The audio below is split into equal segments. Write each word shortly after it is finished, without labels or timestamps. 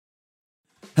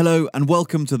Hello and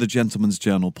welcome to the Gentleman's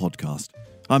Journal podcast.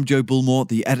 I'm Joe Bullmore,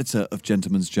 the editor of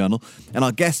Gentleman's Journal, and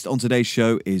our guest on today's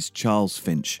show is Charles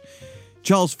Finch.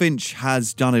 Charles Finch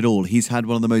has done it all. He's had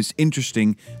one of the most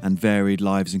interesting and varied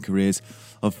lives and careers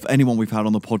of anyone we've had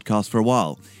on the podcast for a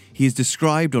while. He is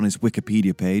described on his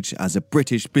Wikipedia page as a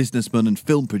British businessman and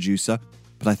film producer,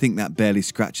 but I think that barely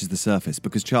scratches the surface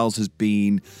because Charles has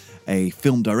been a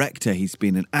film director, he's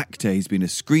been an actor, he's been a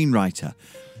screenwriter.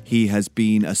 He has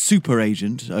been a super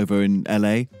agent over in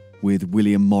LA with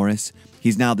William Morris.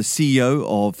 He's now the CEO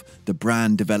of the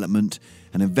brand development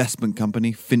and investment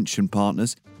company, Finch and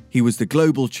Partners. He was the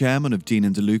global chairman of Dean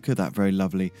 & DeLuca, that very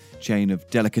lovely chain of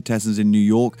delicatessens in New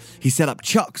York. He set up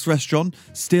Chuck's Restaurant,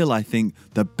 still, I think,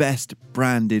 the best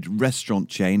branded restaurant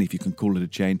chain, if you can call it a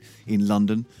chain, in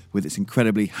London, with its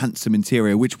incredibly handsome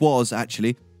interior, which was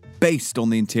actually based on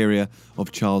the interior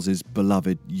of Charles's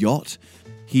beloved yacht.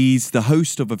 He's the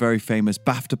host of a very famous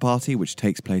BAFTA party, which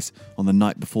takes place on the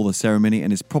night before the ceremony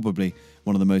and is probably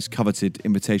one of the most coveted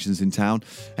invitations in town.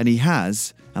 And he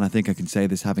has, and I think I can say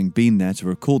this having been there to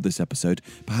record this episode,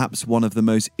 perhaps one of the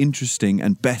most interesting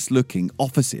and best-looking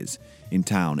offices in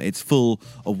town. It's full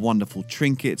of wonderful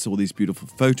trinkets, all these beautiful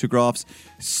photographs,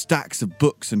 stacks of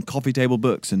books and coffee table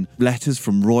books and letters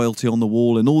from royalty on the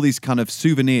wall and all these kind of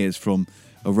souvenirs from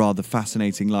a rather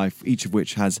fascinating life, each of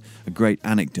which has a great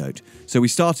anecdote. So we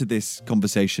started this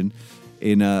conversation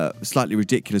in a slightly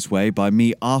ridiculous way by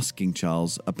me asking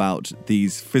Charles about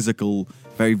these physical,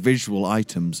 very visual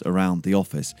items around the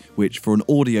office, which for an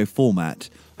audio format,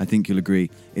 I think you'll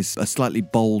agree, is a slightly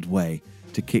bold way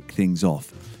to kick things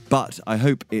off. But I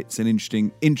hope it's an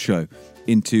interesting intro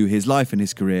into his life and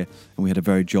his career, and we had a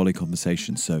very jolly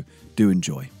conversation, so do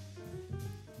enjoy.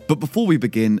 But before we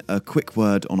begin, a quick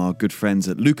word on our good friends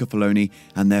at Luca Faloni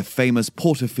and their famous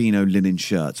Portofino linen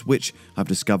shirts, which I've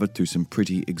discovered through some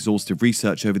pretty exhaustive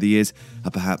research over the years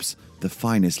are perhaps the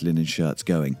finest linen shirts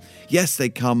going. Yes, they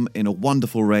come in a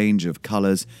wonderful range of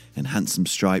colours and handsome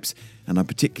stripes, and I'm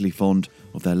particularly fond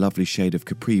of their lovely shade of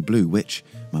capri blue, which,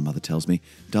 my mother tells me,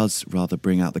 does rather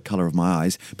bring out the colour of my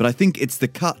eyes. But I think it's the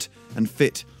cut and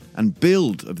fit and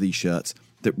build of these shirts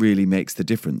that really makes the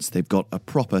difference. They've got a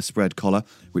proper spread collar,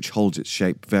 which holds its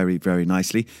shape very, very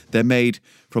nicely. They're made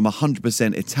from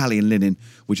 100% Italian linen,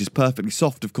 which is perfectly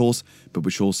soft, of course, but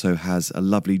which also has a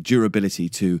lovely durability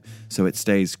too, so it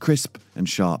stays crisp and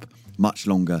sharp much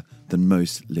longer than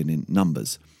most linen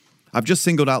numbers. I've just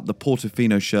singled out the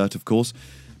Portofino shirt, of course,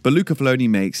 but Luca Faloni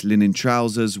makes linen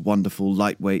trousers, wonderful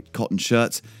lightweight cotton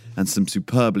shirts, and some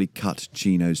superbly cut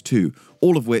chinos too,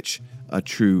 all of which are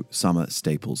true summer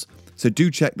staples. So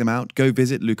do check them out. Go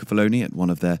visit Luca Faloni at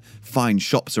one of their fine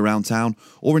shops around town,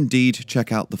 or indeed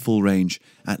check out the full range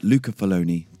at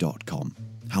lucafaloni.com.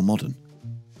 How modern.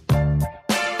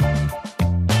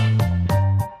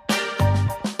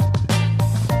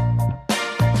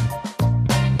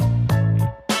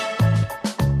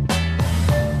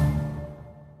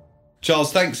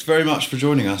 Charles, thanks very much for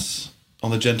joining us on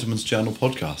the Gentleman's Journal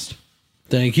podcast.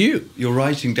 Thank you. You're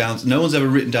writing down... No one's ever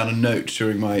written down a note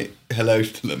during my hello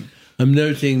to them. I'm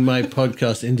noting my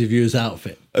podcast interviewer's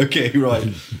outfit. Okay, right.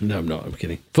 No, I'm not. I'm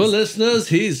kidding. For listeners,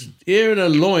 he's here in a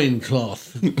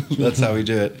loincloth. That's how we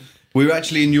do it. We're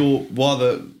actually in your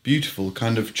rather beautiful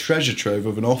kind of treasure trove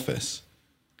of an office,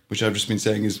 which I've just been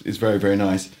saying is very, very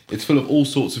nice. It's full of all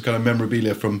sorts of kind of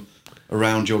memorabilia from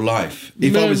around your life.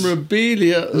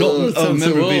 Memorabilia?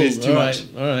 Memorabilia is too much.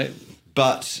 All right.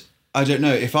 But I don't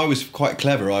know. If I was quite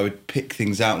clever, I would pick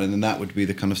things out, and then that would be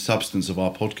the kind of substance of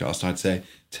our podcast. I'd say,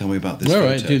 tell me about this photo.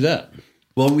 All right, do that.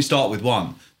 Well, we start with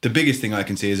one. The biggest thing I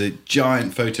can see is a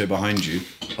giant photo behind you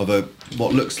of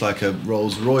what looks like a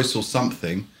Rolls Royce or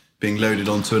something being loaded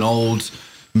onto an old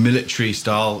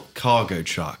military-style cargo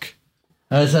truck.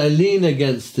 As I lean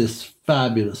against this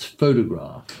fabulous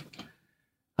photograph,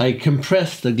 I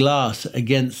compress the glass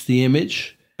against the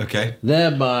image, okay,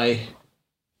 thereby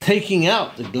taking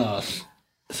out the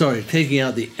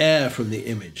air from the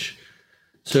image.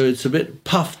 So it's a bit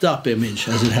puffed up image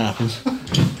as it happens.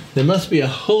 There must be a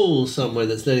hole somewhere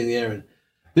that's letting the air in.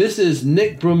 This is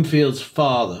Nick Broomfield's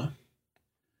father,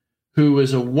 who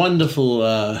was a wonderful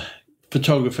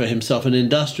photographer himself, an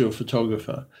industrial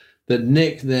photographer. That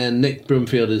Nick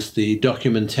Broomfield is the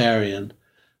documentarian,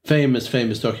 famous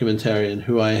documentarian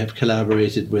who I have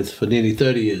collaborated with for nearly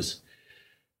 30 years.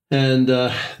 And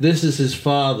this is his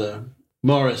father,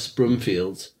 Morris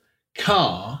Broomfield's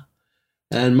car.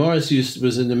 And Morris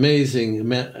was an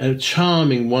amazing, a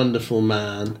charming, wonderful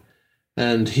man.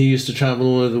 And he used to travel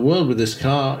all over the world with this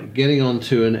car, getting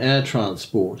onto an air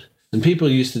transport. And people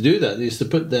used to do that. They used to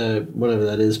put their, whatever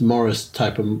that is, Morris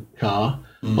type of car,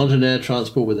 onto an air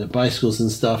transport with their bicycles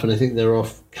and stuff. And I think they're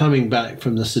off coming back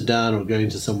from the Sudan or going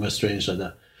to somewhere strange like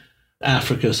that,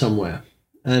 Africa somewhere.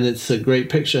 And it's a great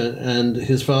picture. And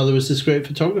his father was this great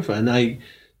photographer. And I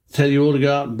tell you all to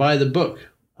go out and buy the book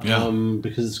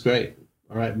because it's great.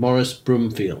 All right, Maurice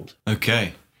Broomfield.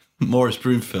 Okay. Maurice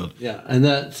Broomfield. Yeah, and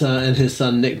and his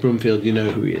son Nick Broomfield, you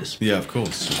know who he is. Yeah, of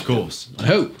course. I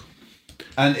hope.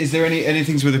 And is there any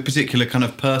things with a particular kind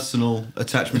of personal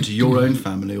attachment to your own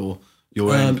family or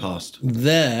your own past?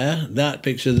 That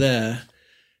picture there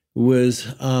was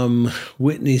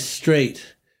Whitney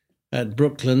Straight at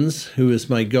Brooklands, who was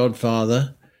my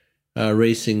godfather,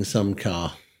 racing some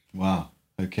car. Wow,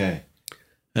 okay.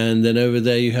 And then over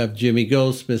there you have Jimmy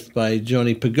Goldsmith by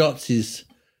Johnny Pagozzi's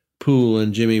pool,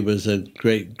 and Jimmy was a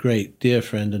great, great dear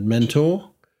friend and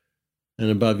mentor. And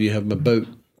above you have my boat,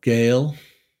 Gail.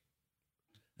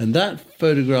 And that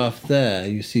photograph there,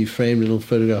 you see framed little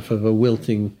photograph of a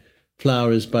wilting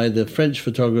flower, is by the French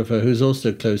photographer who's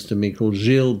also close to me, called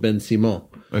Gilles Ben-Simon.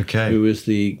 Okay. Who was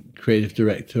the creative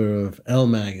director of Elle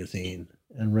magazine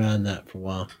and ran that for a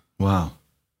while. Wow.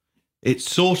 It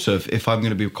sort of, if I'm going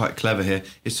to be quite clever here,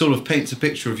 it sort of paints a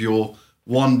picture of your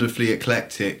wonderfully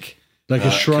eclectic like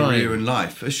a shrine. Career and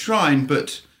life. A shrine,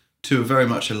 but to a very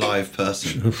much alive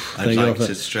person. I'd like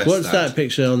to stress What's that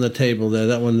picture on the table there?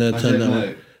 That one there? Turn that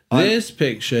one. This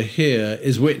picture here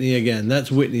is Whitney again. That's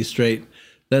Whitney Straight.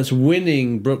 That's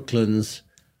winning Brooklands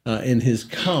in his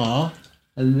car.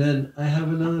 And then I have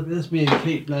another, that's me and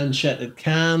Kate Blanchett at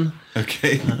Cannes.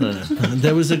 Okay.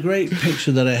 There was a great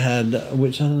picture that I had,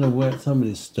 which I don't know where,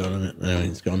 somebody's stolen it. No,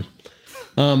 it's gone.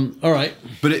 All right.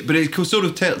 But it sort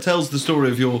of tells the story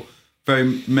of your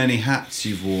very many hats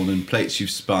you've worn and plates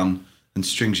you've spun and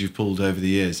strings you've pulled over the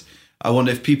years. I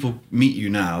wonder if people meet you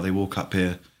now, they walk up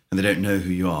here and they don't know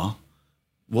who you are.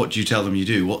 What do you tell them you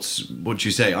do? What do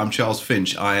you say? I'm Charles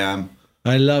Finch. I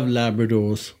love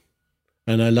Labradors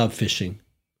and I love fishing.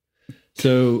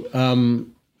 So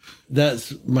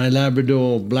that's my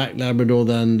Labrador, black Labrador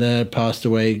down there, passed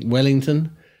away,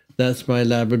 Wellington. That's my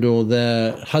Labrador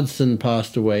there. Hudson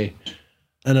passed away.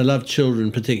 And I love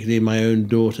children, particularly my own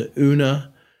daughter,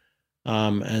 Una,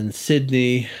 and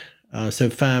Sydney. So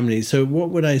family. So what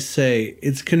would I say?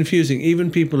 It's confusing. Even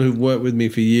people who've worked with me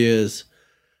for years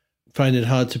find it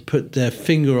hard to put their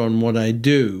finger on what I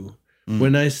do.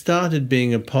 When I started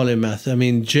being a polymath, I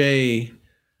mean, Jay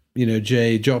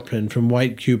Joplin from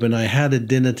White Cube and I had a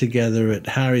dinner together at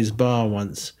Harry's Bar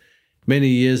once, many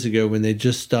years ago when they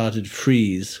just started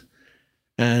Freeze.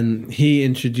 And he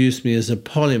introduced me as a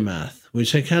polymath,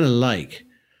 which I kind of like.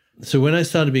 So when I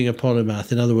started being a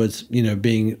polymath, in other words,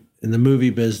 being in the movie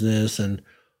business and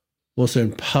also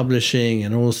in publishing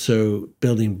and also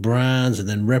building brands and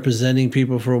then representing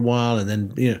people for a while and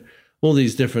then, all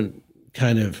these different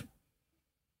kind of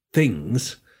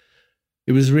things,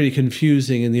 it was really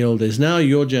confusing in the old days. Now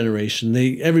your generation,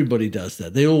 everybody does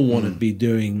that. They all want to be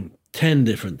doing 10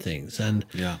 different things. And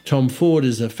Tom Ford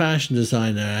is a fashion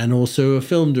designer and also a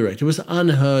film director. It was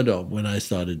unheard of when I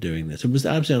started doing this. It was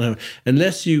absolutely unheard of.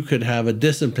 Unless you could have a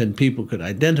discipline people could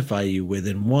identify you with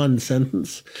in one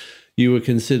sentence, you were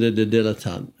considered a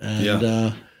dilettante.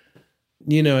 And,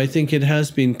 I think it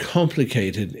has been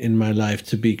complicated in my life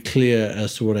to be clear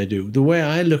as to what I do. The way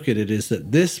I look at it is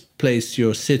that this place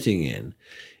you're sitting in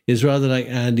is rather like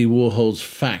Andy Warhol's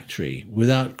factory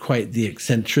without quite the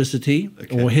eccentricity,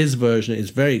 or his version is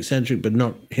very eccentric, but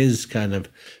not his kind of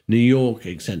New York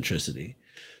eccentricity.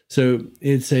 So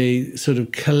it's a sort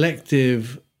of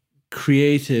collective,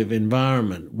 creative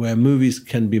environment where movies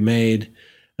can be made,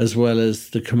 as well as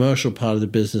the commercial part of the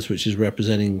business, which is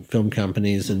representing film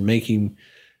companies and making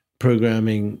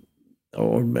programming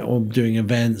or doing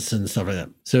events and stuff like that.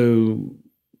 So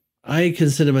I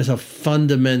consider myself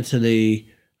fundamentally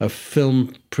a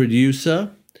film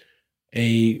producer,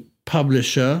 a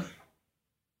publisher,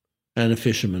 and a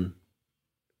fisherman.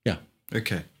 Yeah.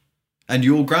 Okay. And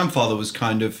your grandfather was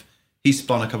he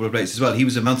spun a couple of plates as well. He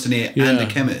was a mountaineer and a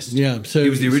chemist. Yeah. So he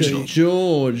was the original. So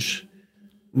George,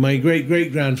 my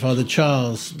great-great-grandfather,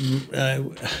 Charles,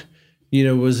 went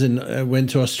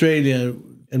to Australia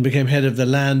and became head of the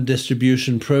land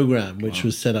distribution program, which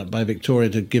was set up by Queen Victoria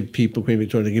to give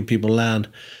people land.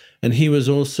 And he was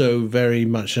also very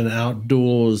much an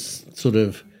outdoors sort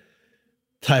of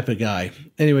type of guy.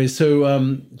 Anyway,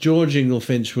 so George Ingle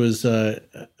Finch was a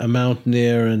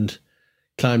mountaineer and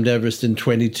climbed Everest in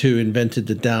 22, invented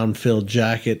the down-filled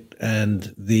jacket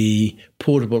and the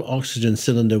portable oxygen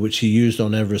cylinder, which he used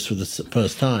on Everest for the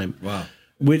first time. Wow.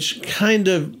 Which kind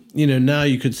of, now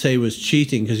you could say was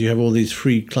cheating because you have all these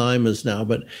free climbers now.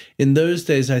 But in those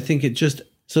days, I think it just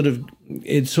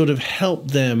it sort of helped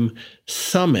them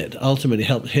ultimately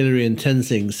helped Hillary and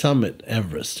Tenzing summit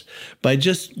Everest by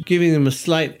just giving them a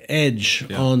slight edge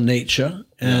on nature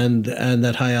and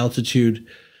that high altitude,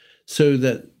 so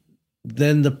that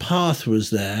then the path was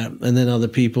there and then other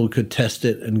people could test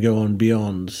it and go on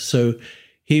beyond. So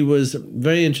he was a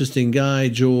very interesting guy,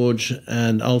 George,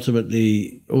 and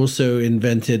ultimately also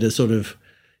invented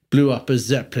blew up a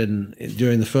Zeppelin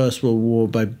during the First World War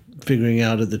by figuring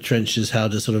out at the trenches how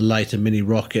to sort of light a mini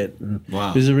rocket. And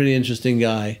wow. He was a really interesting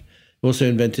guy. Also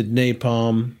invented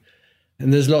napalm.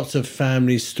 And there's lots of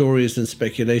family stories and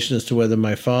speculation as to whether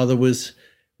my father was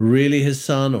really his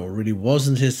son or really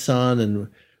wasn't his son. And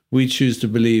we choose to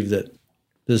believe that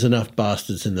there's enough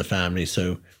bastards in the family.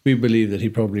 So we believe that he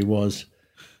probably was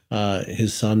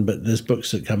his son. But there's books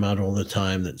that come out all the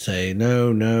time that say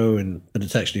no, but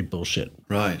it's actually bullshit.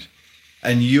 Right.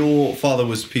 And your father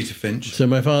was Peter Finch? So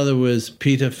my father was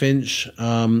Peter Finch,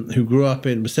 who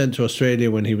was sent to Australia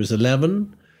when he was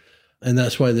 11. And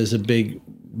that's why there's a big,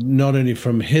 not only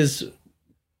from his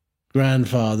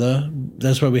grandfather,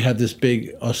 that's why we have this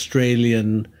big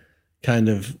Australian kind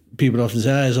of, people often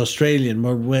say, it's Australian.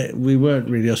 Well, we weren't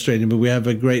really Australian, but we have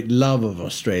a great love of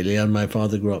Australia. And my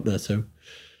father grew up there. So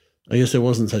I guess there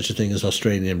wasn't such a thing as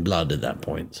Australian blood at that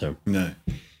point. So no.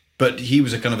 But he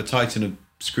was a kind of a titan of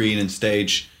screen and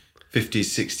stage, 50s,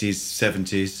 60s,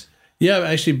 70s. Yeah,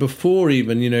 actually before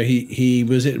even, he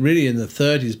was really in the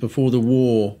 30s before the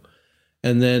war.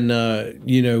 And then,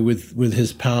 with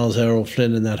his pals, Errol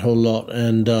Flynn and that whole lot,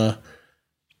 and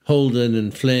Holden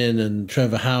and Flynn and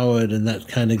Trevor Howard and that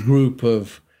kind of group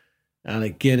of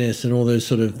Alec Guinness and all those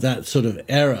that sort of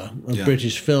era of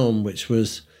British film, which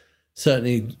was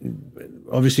certainly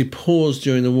obviously paused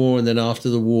during the war. And then after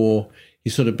the war,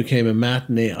 he sort of became a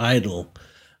matinee idol,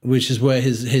 which is where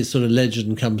his sort of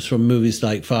legend comes from. Movies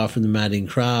like Far From the Madding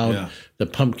Crowd, The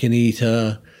Pumpkin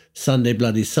Eater, Sunday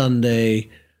Bloody Sunday,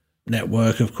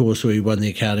 Network, of course, where he won the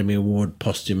Academy Award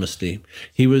posthumously.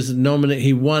 He was nominated.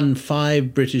 He won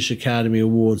 5 British Academy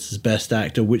Awards as Best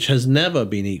Actor, which has never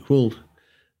been equaled.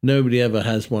 Nobody ever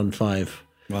has won 5.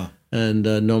 Wow. And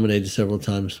nominated several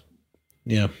times.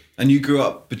 Yeah. And you grew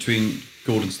up between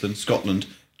Gordonston, Scotland,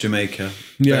 Jamaica,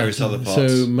 various other parts.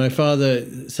 So my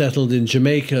father settled in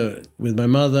Jamaica with my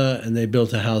mother, and they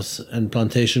built a house and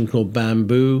plantation called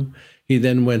Bamboo. He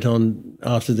then went on,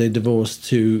 after they divorced,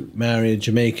 to marry a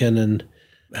Jamaican and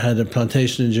had a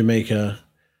plantation in Jamaica,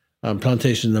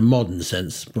 plantation in the modern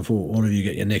sense, before all of you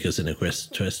get your knickers in a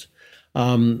twist,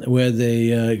 where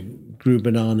they grew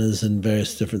bananas and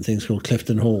various different things called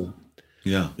Clifton Hall.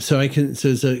 Yeah. So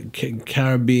it's a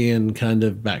Caribbean kind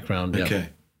of background. Yeah. Okay.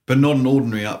 But not an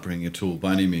ordinary upbringing at all,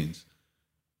 by any means.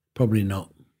 Probably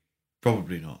not.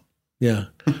 Probably not. Yeah.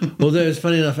 Although it's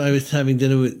funny enough, I was having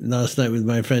dinner last night with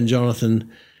my friend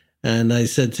Jonathan, and I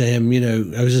said to him,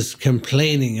 I was just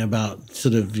complaining about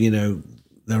sort of, the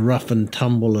rough and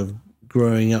tumble of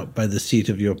growing up by the seat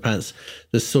of your pants,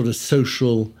 the sort of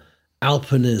social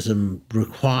alpinism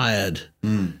required.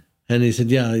 Mm. And he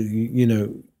said, yeah,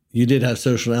 you did have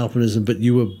social alpinism, but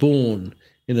you were born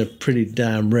in a pretty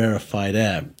damn rarefied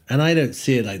air. And I don't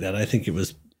see it like that. I think it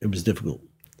was difficult.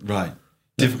 Right.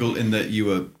 Difficult in that you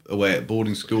were away at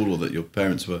boarding school, or that your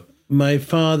parents were? My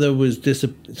father was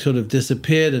sort of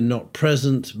disappeared and not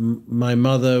present. My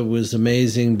mother was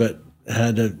amazing, but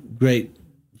had a great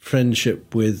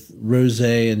friendship with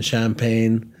rosé and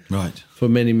champagne, right, for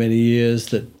many, many years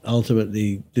that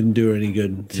ultimately didn't do her any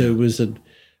good. So it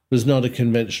was not a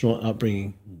conventional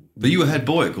upbringing. But you were head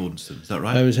boy at Gordonston, is that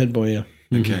right? I was head boy, yeah.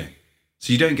 Okay. Mm-hmm.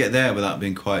 So you don't get there without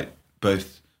being quite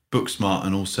both book smart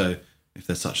and also, if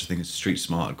there's such a thing as street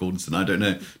smart at Gordonston, I don't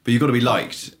know. But you've got to be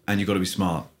liked and you've got to be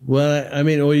smart. Well, I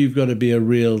mean, or you've got to be a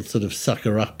real sort of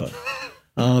sucker-upper.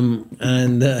 I,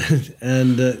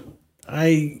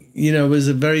 was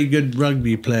a very good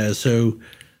rugby player, so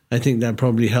I think that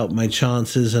probably helped my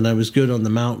chances. And I was good on the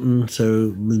mountain,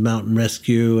 so with mountain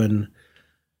rescue, and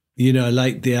I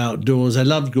liked the outdoors. I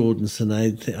loved Gordonston.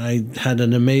 I had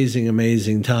an amazing,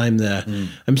 amazing time there. Mm.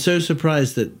 I'm so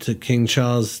surprised that King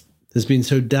Charles has been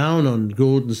so down on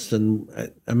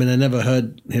Gordonston. I mean, I never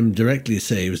heard him directly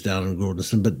say he was down on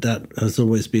Gordonston, but that has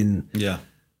always been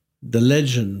the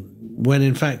legend. When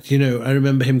in fact, I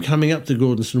remember him coming up to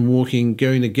Gordonston,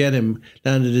 going to get him,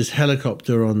 landed his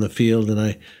helicopter on the field,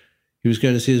 and he was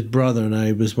going to see his brother, and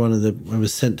I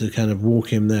was sent to kind of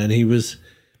walk him there, and he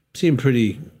seemed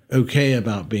pretty okay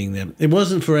about being there. It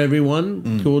wasn't for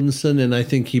everyone, Gordonston, and I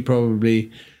think he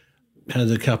probably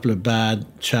had a couple of bad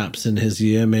chaps in his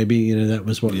year. Maybe that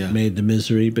was what made the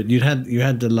misery. But you had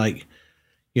to like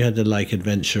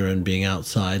adventure and being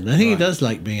outside. And I think he does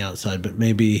like being outside, but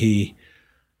maybe he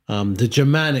The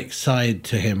Germanic side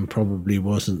to him probably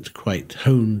wasn't quite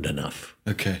honed enough.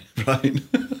 Okay, right.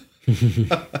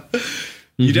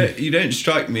 You don't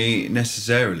strike me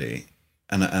necessarily,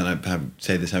 and I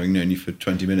say this having known you for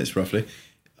 20 minutes roughly,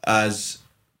 as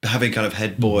having kind of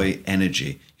head boy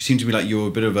energy. You seem to be like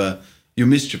you're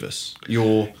mischievous.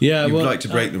 You'd like to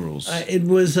break the rules.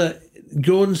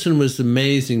 Gordonstoun was an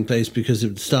amazing place because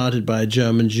it started by a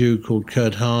German Jew called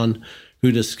Kurt Hahn,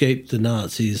 who'd escaped the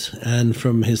Nazis, and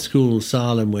from his school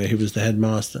Salem, where he was the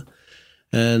headmaster.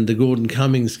 And the Gordon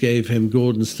Cummings gave him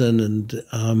Gordonstoun, and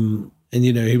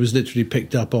he was literally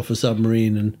picked up off a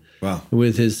submarine and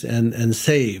with his and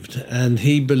saved. And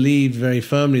he believed very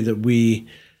firmly that we,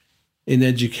 in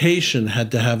education,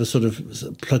 had to have a sort of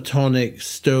Platonic,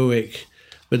 Stoic,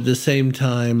 but at the same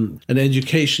time, an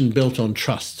education built on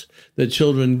trust. That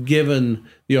children, given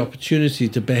the opportunity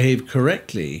to behave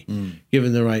correctly,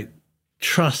 given the right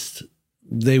trust,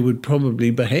 they would probably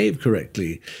behave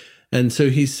correctly. And so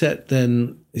he sort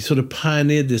of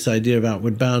pioneered this idea of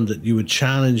outward bound, that you would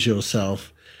challenge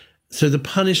yourself. So the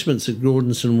punishments at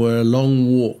Gordonstoun were a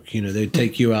long walk. They'd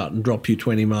take you out and drop you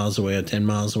 20 miles away or 10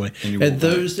 miles away.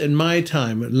 In my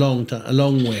time, a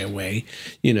long way away,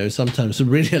 sometimes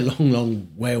really a long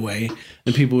way away,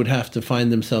 and people would have to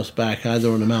find themselves back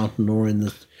either on a mountain or on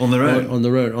their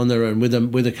own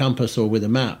with a compass or with a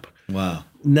map. Wow.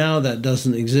 Now that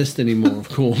doesn't exist anymore, of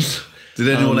course. Did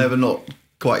anyone ever not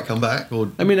quite come back?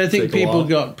 I think people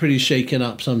got pretty shaken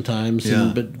up sometimes,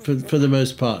 but for the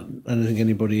most part, I don't think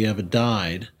anybody ever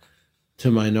died,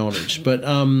 to my knowledge. But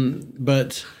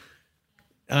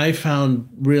I found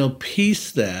real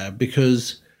peace there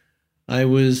because I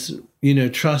was,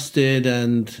 trusted,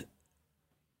 and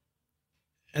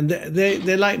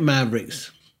they're like mavericks.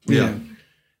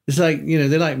 It's like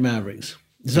they're like mavericks.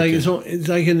 It's like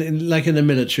in the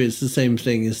military, it's the same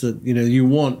thing. Is that you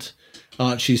want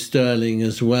Archie Sterling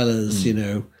as well as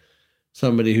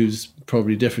somebody who's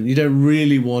probably different. You don't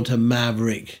really want a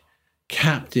maverick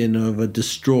captain of a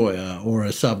destroyer or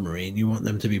a submarine. You want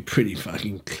them to be pretty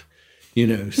fucking,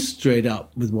 straight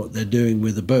up with what they're doing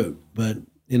with a boat. But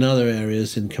in other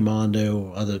areas, in commando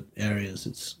or other areas,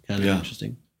 it's kind of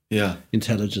interesting. Yeah,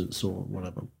 intelligence or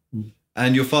whatever.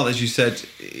 And your father, as you said,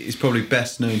 is probably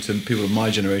best known to people of my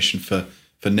generation for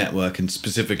Network, and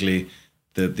specifically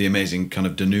the amazing kind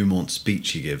of denouement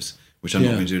speech he gives, which I'm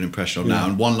not going to do an impression of now.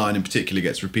 And one line in particular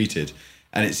gets repeated,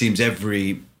 and it seems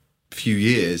every few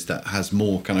years that has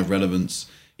more kind of relevance.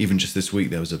 Even just this week,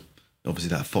 there was obviously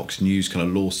that Fox News kind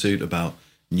of lawsuit about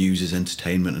news as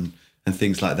entertainment and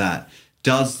things like that.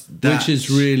 Which is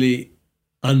really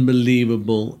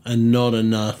unbelievable, and not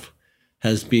enough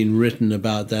has been written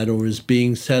about that or is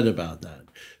being said about that.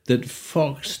 That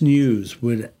Fox News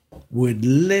would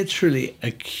literally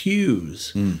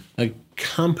accuse a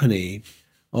company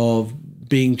of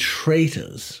being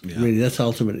traitors. Yeah. Really, that's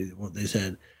ultimately what they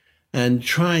said, and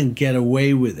try and get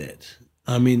away with it.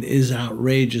 Is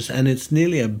outrageous, and it's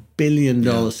nearly $1 billion,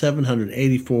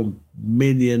 $784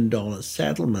 million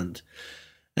settlement.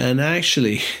 And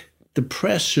actually, the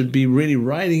press should be really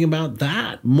writing about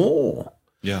that more.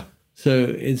 Yeah.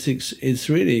 So it's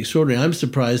really extraordinary. I'm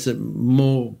surprised that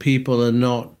more people are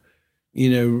not,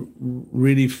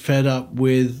 really fed up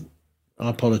with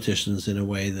our politicians in a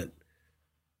way that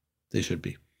they should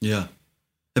be. Yeah.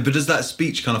 But does that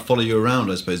speech kind of follow you around,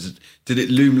 I suppose? Did it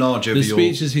loom large over your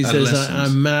adolescence? The speech is, he says,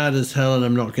 I'm mad as hell and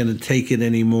I'm not going to take it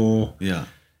anymore. Yeah.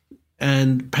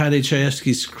 And Paddy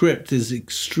Chayefsky's script is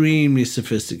extremely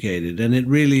sophisticated, and it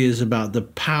really is about the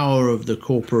power of the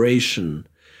corporation.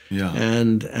 Yeah.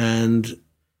 And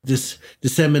this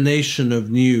dissemination of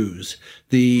news,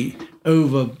 the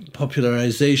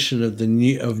over-popularization of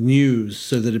news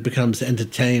so that it becomes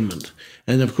entertainment.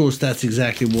 And of course, that's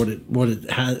exactly what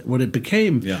it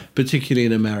became, particularly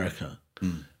in America.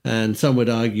 Mm. And some would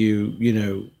argue,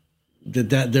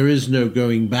 that there is no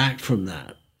going back from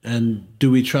that. And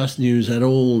do we trust news at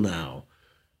all now?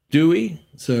 Do we?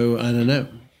 So I don't know.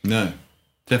 No,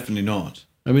 definitely not.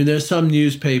 There's some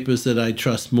newspapers that I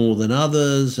trust more than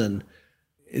others, and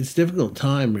it's a difficult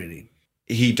time, really.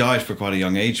 He died for quite a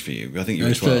young age for you. I think you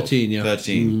were 12. 13, yeah.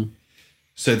 13. Mm-hmm.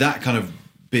 So that kind of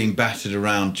being battered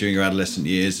around during your adolescent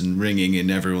years and ringing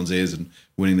in everyone's ears and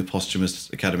winning the posthumous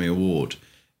Academy Award,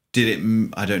 did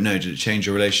it change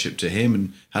your relationship to him,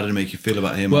 and how did it make you feel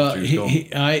about him after he was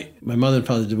gone? My mother and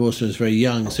father divorced when I was very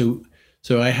young,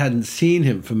 so I hadn't seen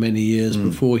him for many years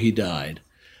before he died.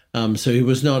 So he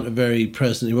was not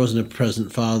he wasn't a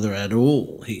present father at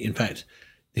all. In fact,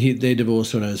 they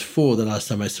divorced when I was 4. The last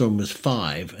time I saw him was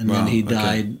 5, and then he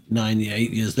died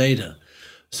 8 years later.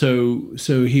 So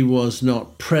he was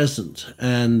not present,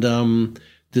 and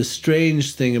the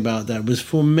strange thing about that was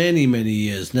for many, many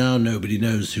years now, nobody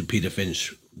knows who Peter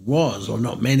Finch was, or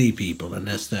not many people,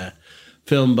 unless they're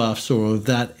film buffs or of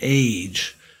that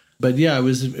age. But yeah, it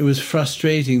was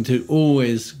frustrating to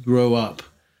always grow up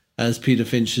as Peter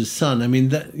Finch's son. I mean,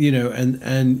 that, you know,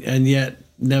 and yet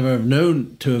never have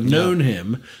known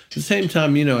him. At the same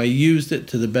time, you know, I used it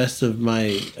to the best of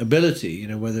my ability, you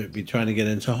know, whether it be trying to get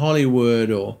into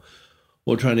Hollywood or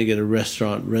trying to get a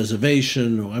restaurant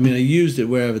reservation. Or, I mean, I used it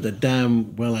wherever the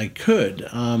damn well I could.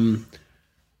 And,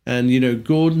 you know,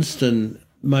 Gordonston,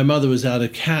 my mother was out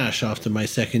of cash after my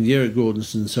second year at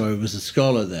Gordonston, so I was a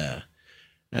scholar there.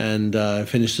 And I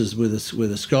finished with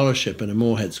a scholarship and a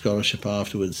Moorhead scholarship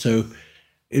afterwards. So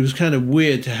it was kind of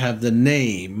weird to have the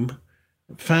name,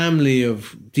 family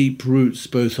of deep roots,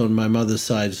 both on my mother's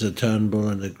side as a Turnbull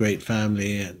and a great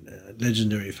family and a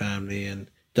legendary family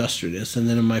and industrialist. And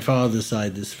then on my father's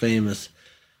side, this famous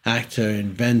actor,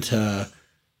 inventor,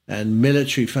 and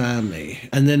military family,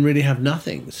 and then really have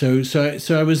nothing. So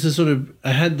I was the sort of,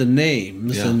 I had the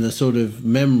names and the sort of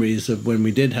memories of when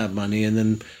we did have money, and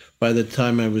then by the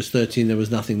time I was 13, there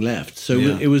was nothing left. So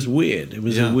it was weird. It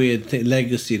was a weird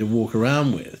legacy to walk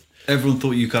around with. Everyone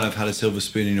thought you kind of had a silver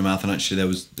spoon in your mouth, and actually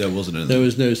there wasn't anything. There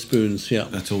was no spoons,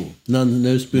 at all.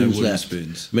 No spoons left.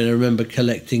 Spoons. I mean, I remember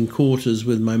collecting quarters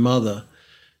with my mother,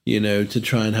 you know, to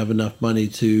try and have enough money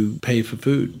to pay for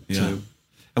food. Yeah. So,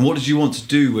 and what did you want to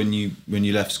do when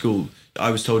you left school? I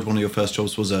was told one of your first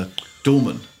jobs was a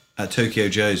doorman at Tokyo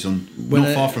Joe's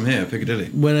not far from here, Piccadilly.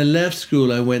 When I left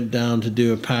school, I went down to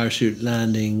do a parachute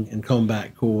landing and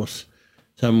combat course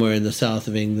somewhere in the south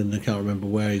of England. I can't remember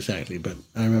where exactly, but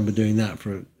I remember doing that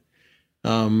for.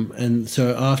 And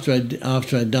so after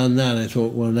I'd done that, I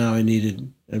thought, well, now I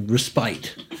needed a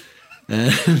respite.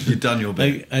 You'd done your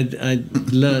bit. I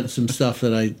learned some stuff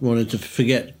that I wanted to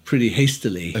forget pretty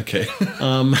hastily. Okay.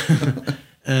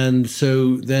 And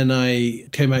so then I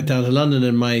came back down to London,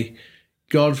 and my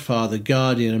godfather,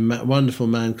 guardian, a wonderful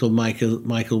man called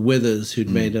Michael Withers, who'd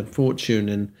made a fortune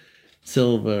in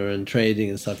silver and trading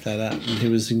and stuff like that. And he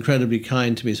was incredibly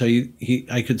kind to me. So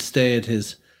I could stay at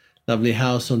his lovely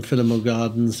house on Phillimore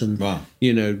Gardens and,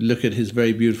 you know, look at his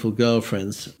very beautiful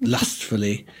girlfriends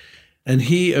lustfully. And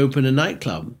he opened a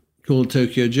nightclub called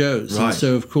Tokyo Joe's. Right. And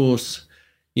so, of course,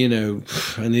 you know,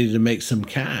 I needed to make some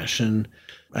cash. And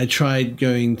I tried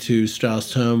going to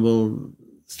Strauss Turnbull,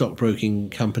 stockbroking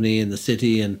company in the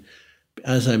city, and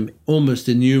as I'm almost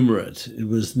innumerate, it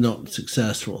was not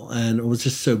successful, and it was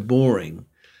just so boring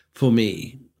for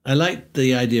me. I liked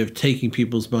the idea of taking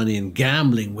people's money and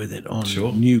gambling with it on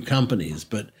new companies,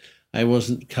 but I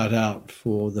wasn't cut out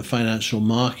for the financial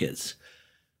markets.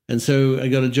 And so I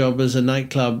got a job as a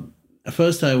nightclub. At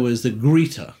first I was the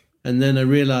greeter, and then I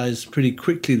realized pretty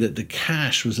quickly that the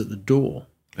cash was at the door.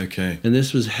 Okay. And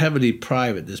this was heavily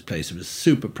private, this place. It was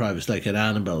super private. It's like at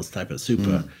Annabelle's type of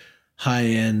super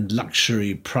high-end,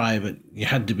 luxury, private. You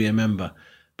had to be a member.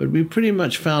 But we pretty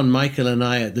much found Michael and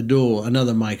I at the door,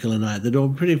 another Michael and I at the door,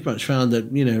 pretty much found that,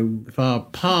 you know, if our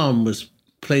palm was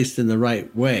placed in the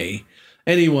right way,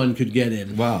 anyone could get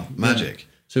in. Wow, magic. Yeah.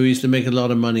 So we used to make a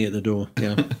lot of money at the door,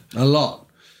 a lot.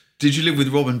 Did you live with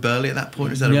Robin Burley at that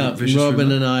point? Is that a vicious Robin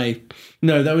rumor? And I,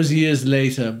 no, that was years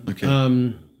later.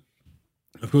 Okay.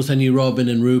 Of course, I knew Robin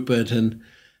and Rupert and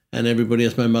everybody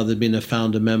else. My mother had been a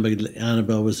founder member.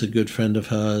 Annabelle was a good friend of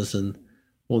hers and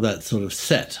all that sort of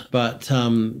set. But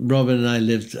Robin and I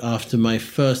lived, after my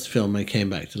first film, I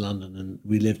came back to London, and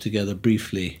we lived together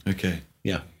briefly. Okay.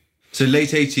 Yeah. So late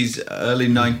 80s, early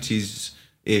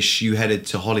 90s-ish, you headed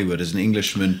to Hollywood as an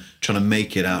Englishman trying to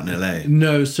make it out in LA.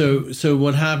 No, so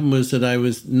what happened was that I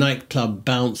was nightclub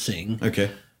bouncing.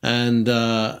 Okay.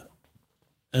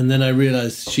 And then I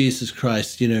realized, Jesus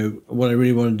Christ, you know, what I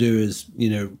really want to do is, you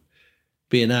know,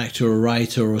 be an actor or a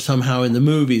writer or somehow in the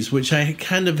movies, which I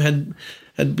kind of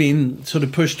had been sort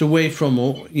of pushed away from,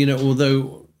 or, you know,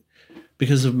 although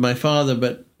because of my father.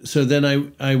 But so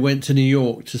then I went to New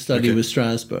York to study with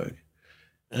Strasberg.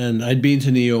 And I'd been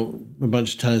to New York a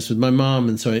bunch of times with my mom,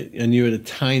 and so I knew it a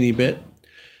tiny bit.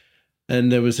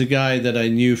 And there was a guy that I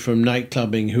knew from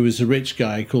nightclubbing who was a rich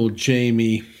guy called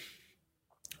Jamie.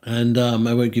 And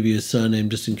I won't give you his surname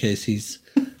just in case he's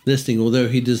listening, although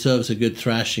he deserves a good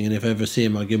thrashing. And if I ever see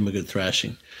him, I'll give him a good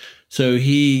thrashing. So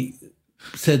he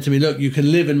said to me, look, you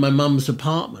can live in my mum's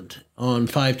apartment on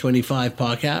 525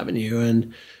 Park Avenue.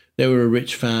 And they were a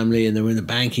rich family, and they were in the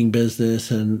banking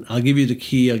business. And I'll give you the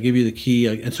key.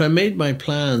 And so I made my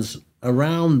plans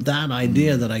around that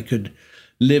idea that I could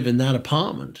live in that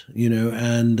apartment, you know,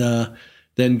 and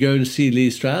then go and see Lee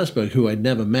Strasberg, who I'd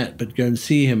never met, but go and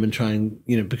see him and try and,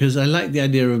 because I like the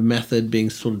idea of method being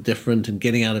sort of different and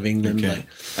getting out of England. Okay.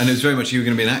 And it was very much you were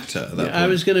going to be an actor at that point. I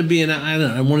was going to be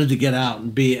I wanted to get out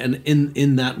and be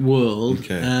in that world.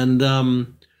 Okay.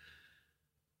 And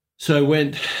so I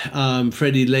went,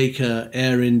 Freddie Laker,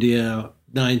 Air India,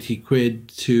 90 quid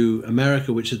to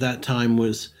America, which at that time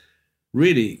was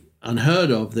really unheard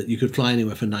of, that you could fly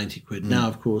anywhere for 90 quid. Now,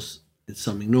 of course, it's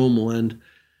something normal. And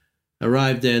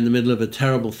arrived there in the middle of a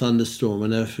terrible thunderstorm. I'll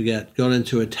never forget, got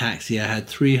into a taxi. I had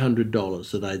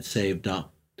 $300 that I'd saved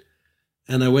up.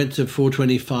 And I went to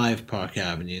 425 Park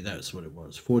Avenue. That's what it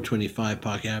was, 425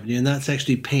 Park Avenue. And that's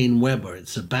actually Payne Webber.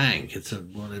 It's a bank. It's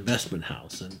an investment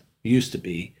house, and it used to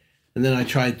be. And then I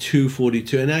tried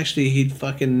 242. And actually, he'd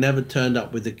fucking never turned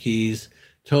up with the keys,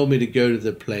 told me to go to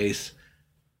the place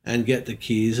and get the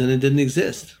keys, and it didn't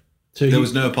exist. So there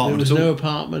was no apartment at all? There was no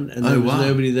apartment, and there was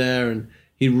nobody there. And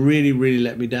he really, really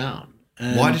let me down.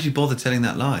 And why did you bother telling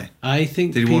that lie? I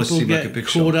think did people get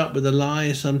caught up with a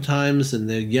lie sometimes, and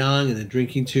they're young and they're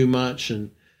drinking too much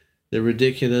and they're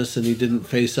ridiculous, and he didn't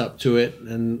face up to it,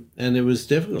 and it was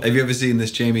difficult. Have you ever seen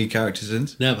this Jamie character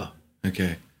since? Never.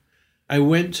 Okay. I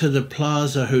went to the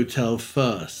Plaza Hotel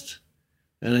first,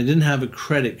 and I didn't have a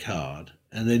credit card,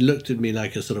 and they looked at me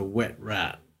like a sort of wet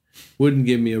rat, wouldn't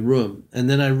give me a room. And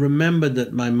then I remembered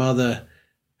that my mother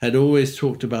had always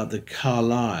talked about the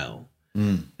Carlisle.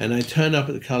 And I turned up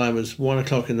at the Carlisle. It was 1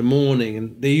 o'clock in the morning,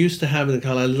 and they used to have in the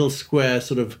Carlisle a little square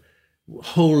sort of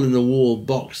hole in the wall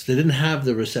box. They didn't have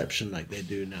the reception like they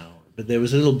do now, but there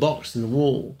was a little box in the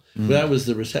wall. That was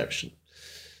the reception.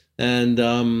 And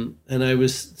I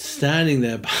was standing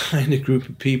there behind a group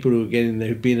of people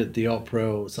who'd been at the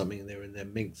opera or something, and they were in their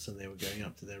minks and they were going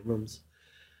up to their rooms.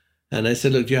 And I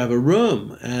said, look, do you have a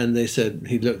room? And they said,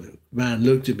 man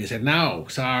looked at me and said, no,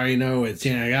 sorry, no, it's,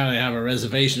 I got to have a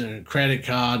reservation and a credit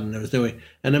card, and there was no way.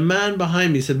 And a man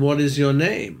behind me said, what is your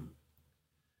name?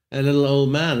 A little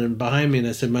old man, and behind me, and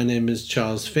I said, my name is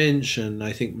Charles Finch, and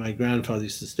I think my grandfather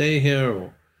used to stay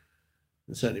here,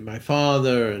 and certainly my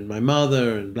father and my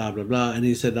mother, and blah, blah, blah. And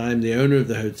he said, I'm the owner of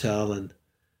the hotel, and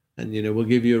we'll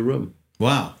give you a room.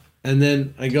 Wow. And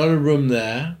then I got a room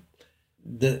there.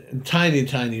 The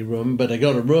tiny room, but I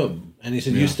got a room, and he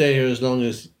said, you stay here as long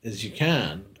as you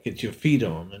can, get your feet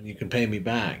on, and you can pay me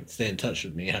back, stay in touch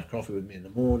with me, have coffee with me in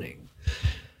the morning.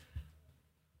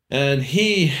 And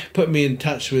he put me in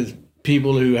touch with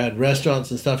people who had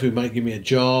restaurants and stuff who might give me a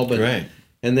job. Great.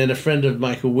 And then a friend of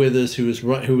Michael Withers, who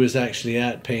was actually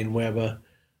at Payne Webber,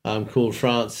 called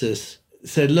Francis,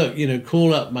 said, look,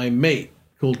 call up my mate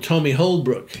called Tommy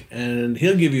Holbrook, and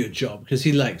he'll give you a job, because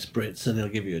he likes Brits, and he'll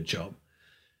give you a job.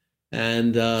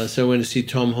 And so I went to see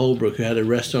Tom Holbrook, who had a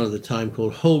restaurant at the time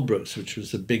called Holbrook's, which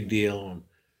was a big deal on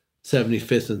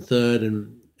 75th and 3rd,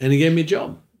 and he gave me a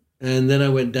job. And then I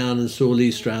went down and saw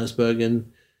Lee Strasberg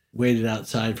and waited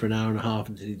outside for an hour and a half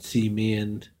until he'd see me,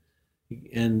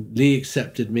 and Lee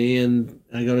accepted me, and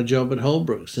I got a job at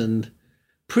Holbrook's. And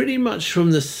pretty much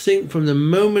from the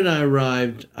moment I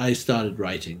arrived, I started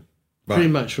writing. Right.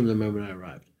 Pretty much from the moment I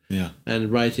arrived. Yeah.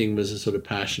 And writing was a sort of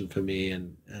passion for me,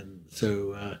 and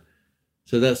so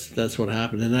that's what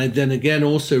happened. And I then again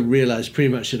also realized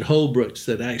pretty much at Holbrook's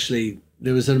that actually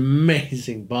there was an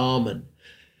amazing barman,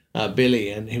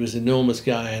 Billy, and he was an enormous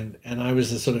guy, and I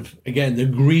was the sort of, again, the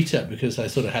greeter, because I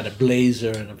sort of had a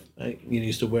blazer, and I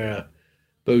used to wear a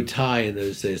bow tie in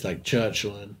those days like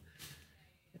Churchill,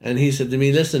 and he said to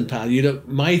me, listen, pal, you look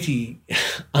mighty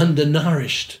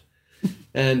undernourished.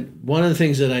 And one of the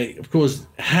things that I, of course,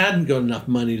 hadn't got enough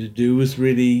money to do was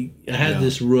really, I had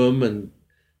this room and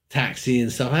taxi and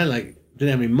stuff. I didn't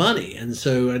have any money, and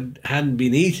so I hadn't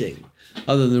been eating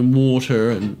other than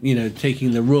water and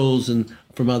taking the rolls and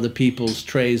from other people's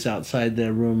trays outside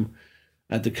their room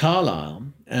at the Carlisle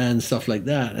and stuff like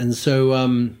that. And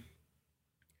so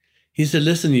he said,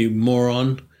 listen, you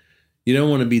moron, you don't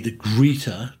want to be the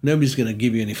greeter. Nobody's going to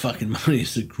give you any fucking money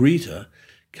as the greeter.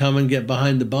 Come and get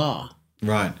behind the bar.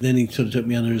 Right. Then he sort of took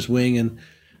me under his wing, and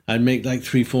I'd make like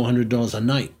 $300-400 a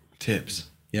night. Tips.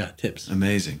 Yeah, tips.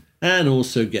 Amazing. And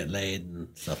also get laid and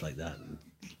stuff like that. And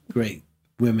great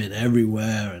women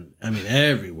everywhere, and I mean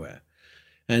everywhere.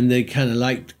 And they kind of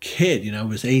liked the kid, I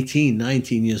was 18,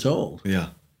 19 years old. Yeah.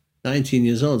 19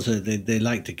 years old, so they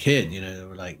liked the kid, they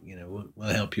were like,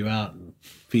 we'll help you out and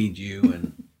feed you.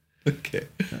 And okay.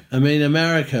 I mean,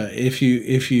 America, if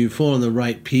you fall on the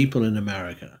right people in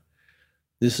America,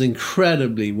 this is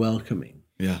incredibly welcoming.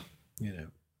 Yeah.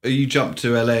 You jumped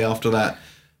to LA after that.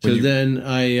 Then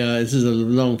this is a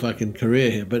long fucking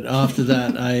career here, but after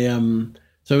that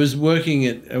so I was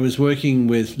working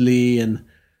with Lee and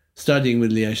studying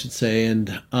with Lee, I should say, and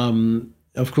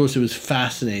of course, it was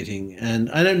fascinating. And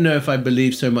I don't know if I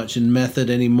believe so much in method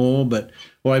anymore,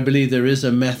 or I believe there is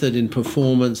a method in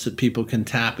performance that people can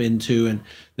tap into, and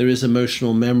there is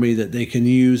emotional memory that they can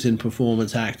use in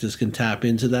performance. Actors can tap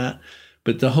into that.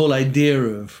 But the whole idea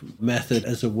of method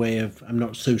as a way of, I'm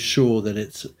not so sure that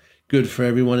it's good for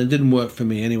everyone. It didn't work for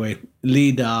me anyway.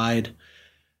 Lee died.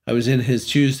 I was in his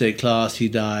Tuesday class. He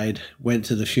died, went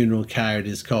to the funeral, carried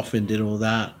his coffin, did all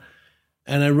that.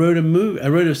 And I wrote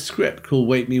a script called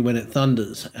Wake Me When It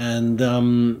Thunders, and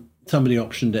somebody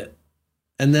optioned it.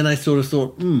 And then I sort of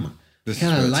thought, I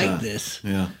kind of like this.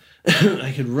 Yeah.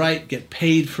 I could write, get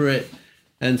paid for it.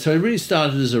 And so I really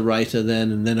started as a writer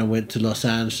then, and then I went to Los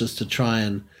Angeles to try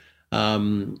and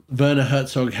Werner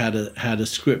Herzog had a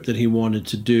script that he wanted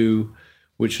to do,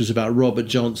 which was about Robert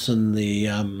Johnson.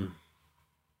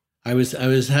 I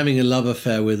was having a love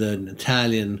affair with an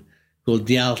Italian called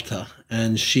Dialta,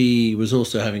 and she was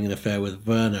also having an affair with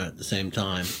Werner at the same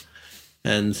time.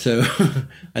 And so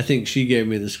I think she gave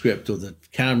me the script, or the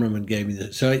cameraman gave me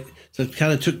the. So I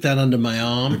kind of took that under my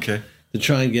arm to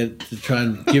try and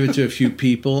give it to a few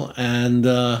people, and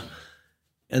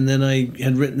then I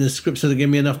had written this script, so they gave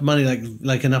me enough money,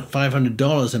 like enough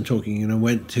 $500. I'm talking, and I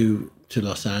went to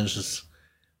Los Angeles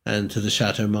and to the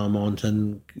Chateau Marmont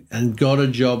and got a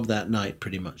job that night,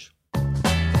 pretty much.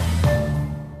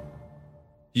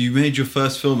 You made your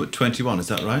first film at 21, is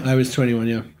that right? I was 21,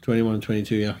 yeah. 21 and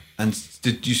 22, yeah. And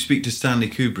did you speak to Stanley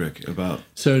Kubrick about...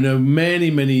 So, no, many,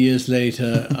 many years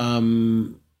later,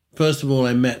 first of all,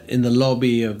 I met in the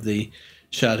lobby of the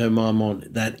Chateau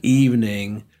Marmont that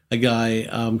evening a guy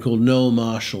called Noel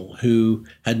Marshall, who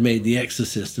had made The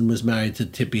Exorcist and was married to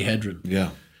Tippi Hedren. Yeah.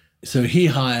 So he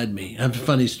hired me. I have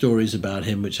funny stories about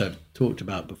him, which I've talked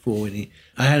about before.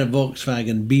 I had a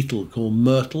Volkswagen Beetle called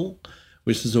Myrtle,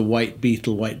 which is a white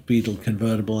Beetle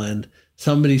convertible, and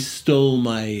somebody stole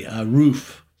my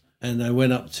roof. And I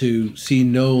went up to see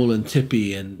Noel and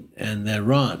Tippi and their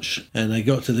ranch. And I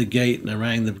got to the gate and I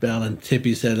rang the bell, and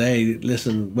Tippi said, "Hey,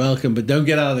 listen, welcome, but don't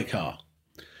get out of the car.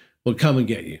 We'll come and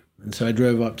get you." And so I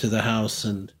drove up to the house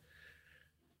and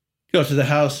got to the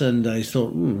house, and I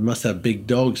thought, we must have big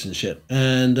dogs and shit.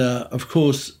 And of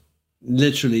course,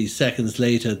 literally seconds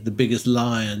later, the biggest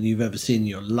lion you've ever seen in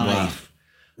your life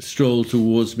strolled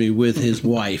towards me with his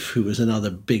wife, who was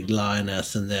another big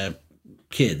lioness, and their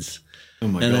kids. Oh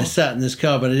my God. I sat in this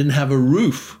car, but I didn't have a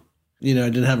roof.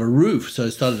 So I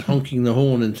started honking the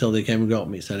horn until they came and got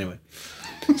me. So anyway,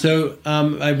 so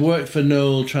I worked for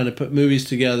Noel trying to put movies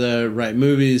together, write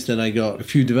movies. Then I got a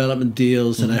few development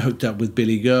deals, and I hooked up with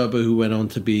Billy Gerber, who went on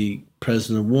to be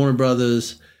president of Warner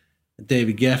Brothers.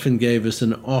 David Geffen gave us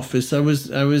an office. I was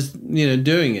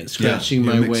doing it, scratching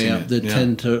my way up the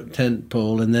tent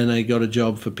pole, and then I got a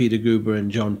job for Peter Guber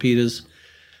and John Peters,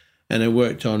 and I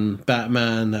worked on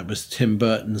Batman. That was Tim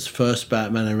Burton's first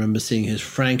Batman. I remember seeing his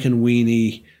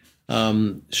Frankenweenie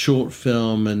short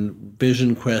film, and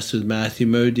Vision Quest with Matthew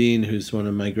Modine, who's one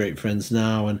of my great friends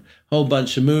now, and a whole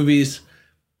bunch of movies.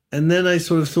 And then I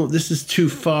sort of thought, this is too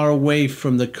far away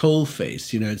from the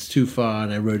coalface. It's too far.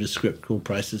 And I wrote a script called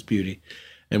Priceless Beauty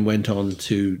and went on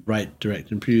to write,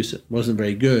 direct, and produce it. It wasn't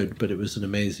very good, but it was an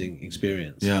amazing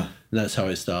experience. Yeah. And that's how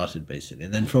I started, basically.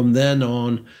 And then from then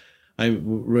on, I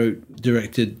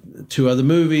directed 2 other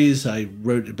movies. I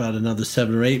wrote about another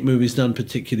 7 or 8 movies, none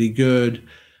particularly good.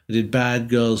 I did Bad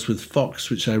Girls with Fox,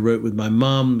 which I wrote with my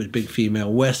mum, a big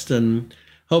female Western,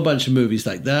 a whole bunch of movies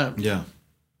like that. Yeah.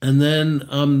 And then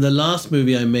the last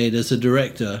movie I made as a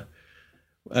director,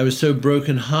 I was so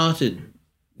brokenhearted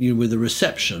with the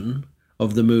reception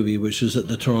of the movie, which was at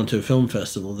the Toronto Film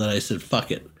Festival, that I said,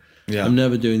 fuck it. Yeah. I'm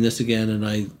never doing this again. And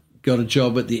I got a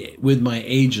job with my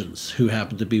agents, who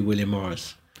happened to be William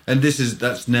Morris. And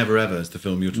that's Never Ever, is the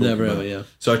film you're talking about. Never Ever, yeah.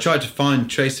 So I tried to find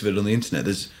trace of it on the internet.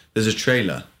 There's a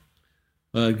trailer.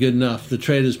 Good enough. The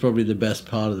trailer's probably the best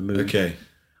part of the movie. Okay.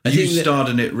 You starred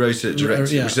in it, wrote it,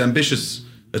 directed it, which is ambitious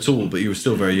at all, but you were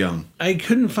still very young. I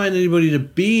couldn't find anybody to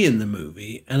be in the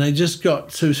movie, and I just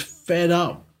got so fed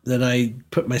up that I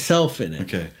put myself in it.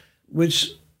 Okay.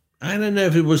 Which, I don't know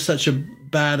if it was such a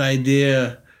bad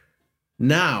idea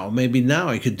now. Maybe now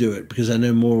I could do it because I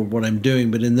know more of what I'm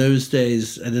doing, but in those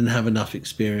days I didn't have enough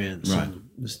experience. Right.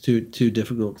 It was too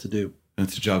difficult to do. And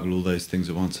to juggle all those things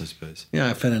at once, I suppose. Yeah,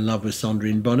 I fell in love with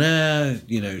Sandrine Bonnaire.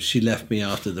 She left me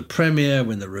after the premiere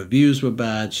when the reviews were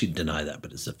bad. She'd deny that,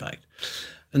 but it's a fact.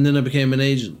 And then I became an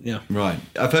agent, yeah. Right.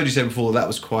 I've heard you say before that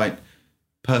was quite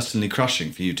personally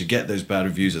crushing for you to get those bad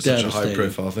reviews at such a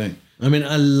high-profile thing. I mean,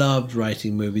 I loved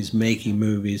writing movies, making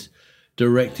movies.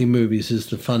 Directing movies is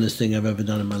the funnest thing I've ever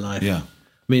done in my life. Yeah.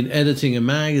 I mean, editing a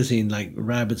magazine like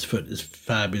Rabbit's Foot is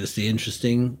fabulously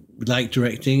interesting, like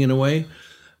directing in a way.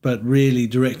 but really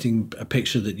directing a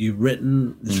picture that you've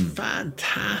written is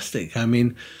fantastic. I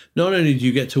mean, not only do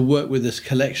you get to work with this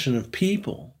collection of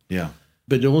people,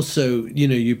 but also,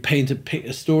 you paint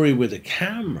a story with a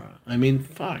camera. I mean,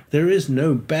 fuck, there is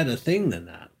no better thing than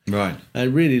that. Right. I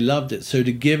really loved it. So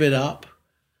to give it up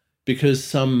because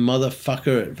some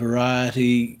motherfucker at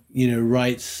Variety,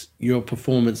 writes your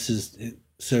performance is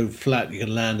so flat you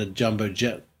can land a jumbo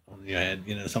jet on your head,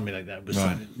 something like that.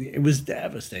 It was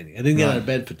devastating. I didn't get out of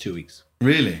bed for 2 weeks.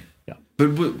 Really? Yeah.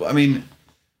 But, I mean,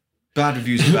 bad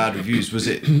reviews are bad reviews. Was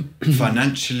it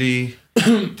financially...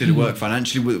 Did it work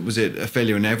financially? Was it a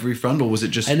failure on every front, or was it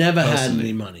just I never had personally?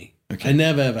 any money. Okay. I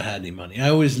never, ever had any money. I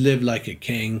always lived like a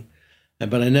king,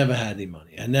 but I never had any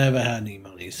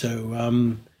money.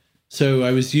 So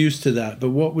I was used to that. But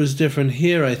what was different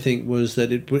here, I think, was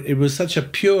that it was such a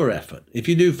pure effort. If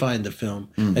you do find the film,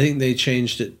 I think they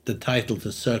changed the title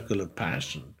to Circle of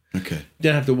Passion. Okay. You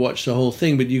don't have to watch the whole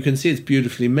thing, but you can see it's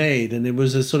beautifully made, and it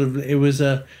was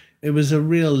a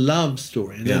real love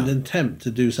story and an attempt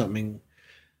to do something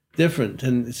different.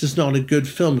 And it's just not a good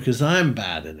film because I'm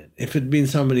bad in it. If it had been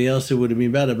somebody else, it would have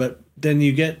been better. But then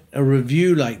you get a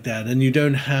review like that and you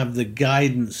don't have the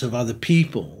guidance of other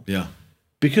people. Yeah.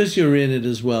 Because you're in it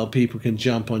as well, people can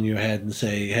jump on your head and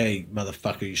say, hey,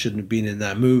 motherfucker, you shouldn't have been in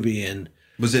that movie. And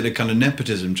was it a kind of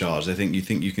nepotism charge? I think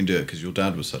you can do it because your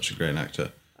dad was such a great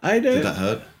actor. Did that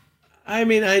hurt? I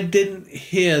mean, I didn't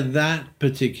hear that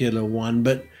particular one,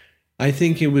 but I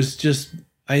think it was just,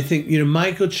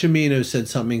 Michael Cimino said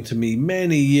something to me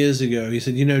many years ago. He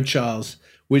said, Charles,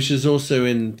 which is also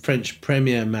in French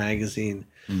Premiere magazine,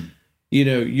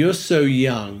 you're so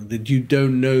young that you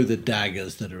don't know the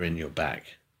daggers that are in your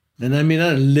back. And I mean,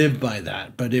 I don't live by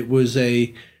that, but it was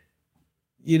a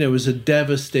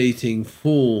devastating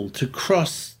fall to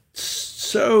cross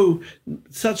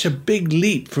such a big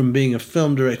leap from being a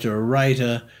film director, a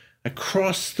writer,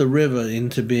 across the river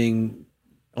into being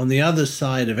on the other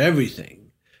side of everything,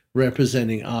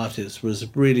 representing artists, was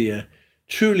really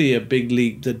truly a big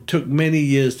leap that took many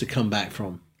years to come back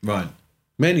from. Right.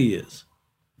 Many years.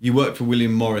 You worked for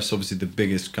William Morris, obviously the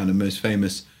biggest, kind of most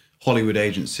famous Hollywood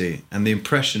agency, and the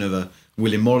impression of a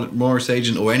William Morris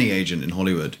agent or any agent in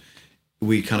Hollywood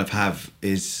we kind of have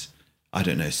is, I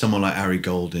don't know, someone like Ari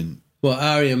Goldin. Well,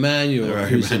 Ari Emanuel,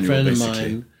 who's a friend of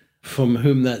mine from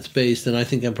whom that's based, and I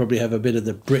think I probably have a bit of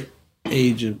the Brit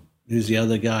agent, who's the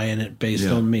other guy in it, based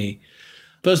on me.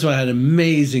 First of all, I had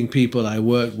amazing people I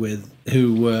worked with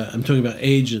who were, I'm talking about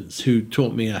agents who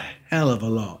taught me a hell of a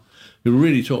lot, who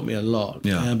really taught me a lot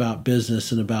about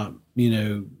business and about,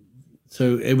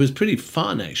 so it was pretty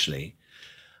fun, actually.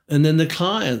 And then the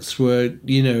clients were,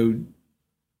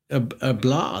 a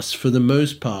blast for the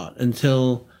most part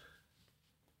until,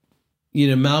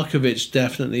 Malkovich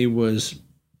definitely was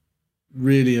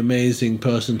really amazing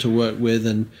person to work with,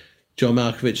 and John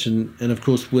Malkovich, and of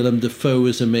course Willem Dafoe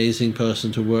was an amazing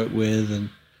person to work with, and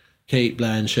Kate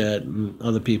Blanchett and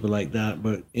other people like that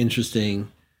were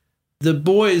interesting. The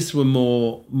boys were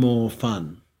more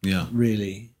fun,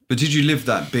 really. But did you live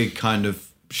that big kind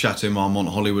of Chateau Marmont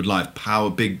Hollywood life? Power,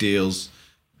 big deals,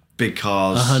 big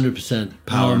cars, 100%,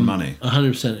 power and money.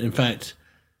 100%. In fact,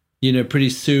 pretty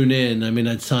soon in,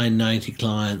 I'd signed 90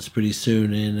 clients pretty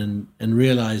soon in, and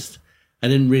realized I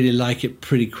didn't really like it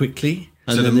pretty quickly.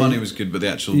 And so the money was good, but the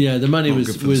actual the money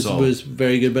was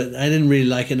very good, but I didn't really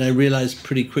like it, and I realized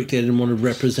pretty quickly I didn't want to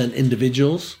represent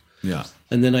individuals. Yeah.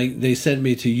 And then they sent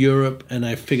me to Europe, and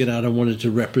I figured out I wanted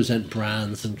to represent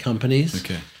brands and companies.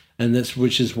 Okay. And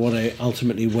which is what I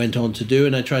ultimately went on to do.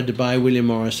 And I tried to buy William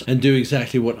Morris and do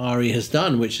exactly what Ari has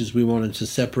done, which is we wanted to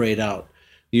separate out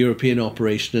the European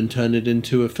operation and turn it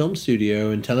into a film studio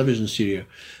and television studio.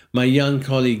 My young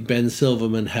colleague Ben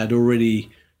Silverman had already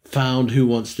found Who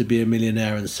Wants to Be a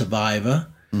Millionaire and Survivor,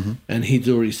 and he'd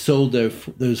already sold those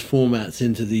formats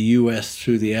into the US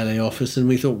through the LA office. And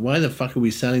we thought, why the fuck are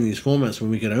we selling these formats when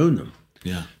we could own them?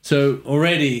 Yeah. So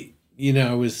already,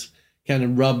 I was kind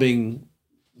of rubbing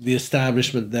the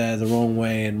establishment there the wrong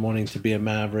way and wanting to be a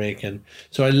maverick. And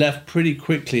so I left pretty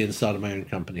quickly and started my own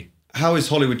company. How has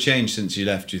Hollywood changed since you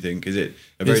left, do you think? Is it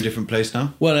a very different place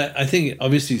now? Well, I think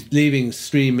obviously leaving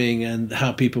streaming and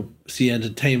how people see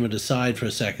entertainment aside for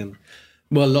a second,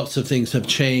 well, lots of things have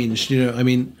changed.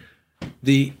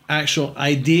 The actual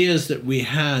ideas that we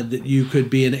had that you could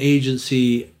be an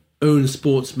agency, own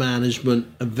sports management,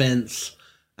 events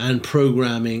and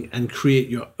programming and create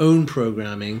your own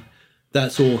programming,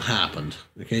 that's all happened.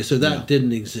 Okay, so that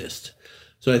didn't exist.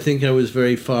 So I think I was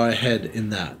very far ahead in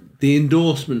that. The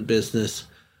endorsement business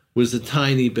was a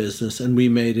tiny business, and we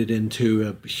made it into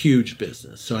a huge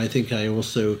business. So I think I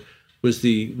also was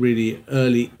the really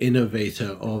early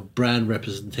innovator of brand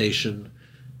representation,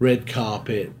 red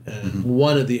carpet, and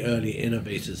one of the early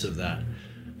innovators of that.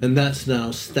 And that's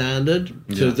now standard.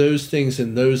 So those things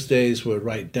in those days were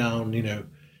right down,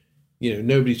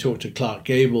 nobody talked to Clark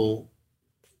Gable,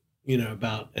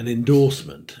 about an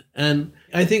endorsement. And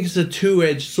I think it's a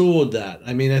two-edged sword, that.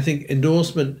 I mean, I think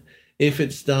endorsement, if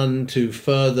it's done to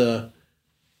further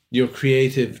your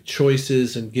creative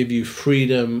choices and give you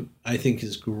freedom, I think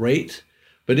is great.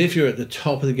 But if you're at the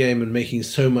top of the game and making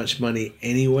so much money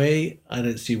anyway, I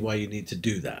don't see why you need to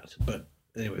do that. But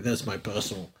anyway, that's my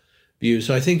personal view.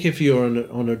 So I think if you're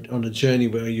on a journey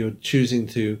where you're choosing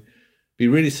to be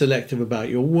really selective about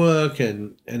your work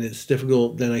and it's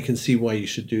difficult, then I can see why you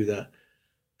should do that.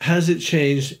 Has it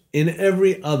changed? In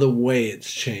every other way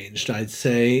it's changed. I'd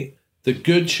say the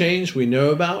good change we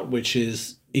know about, which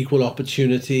is equal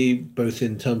opportunity, both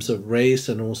in terms of race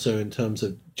and also in terms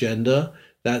of gender,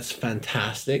 that's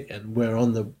fantastic. And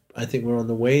I think we're on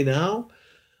the way now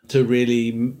to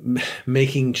really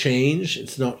making change.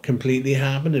 It's not completely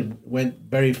happened. It went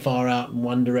very far out in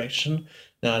one direction.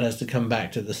 Now it has to come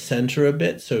back to the center a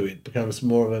bit, so it becomes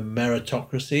more of a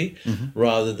meritocracy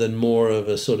rather than more of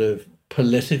a sort of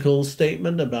political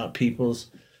statement about people's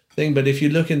thing. But if you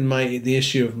look in the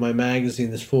issue of my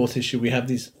magazine, this 4th issue, we have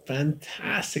these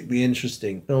fantastically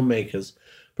interesting filmmakers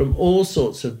from all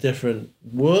sorts of different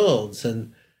worlds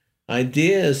and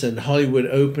ideas, and Hollywood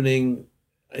opening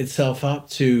itself up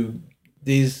to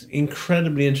these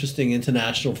incredibly interesting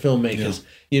international filmmakers,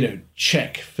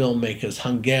 Czech filmmakers,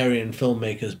 Hungarian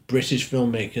filmmakers, British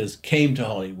filmmakers came to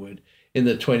Hollywood in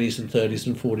the 20s and 30s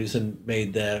and 40s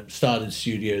and started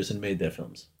studios and made their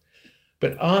films.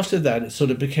 But after that, it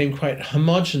sort of became quite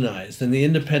homogenized, and the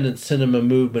independent cinema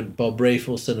movement, Bob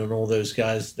Rafelson and all those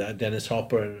guys, Dennis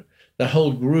Hopper, and the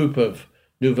whole group of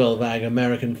Nouvelle Vague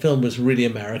American film was really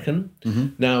American.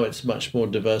 Now it's much more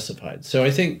diversified. So I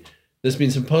think there's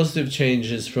been some positive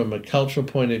changes from a cultural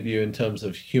point of view in terms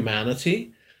of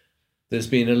humanity. There's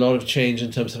been a lot of change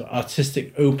in terms of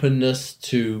artistic openness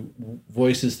to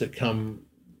voices that come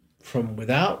from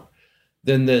without.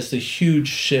 Then there's the huge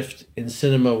shift in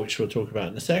cinema, which we'll talk about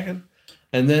in a second.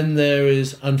 And then there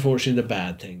is, unfortunately, the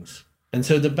bad things. And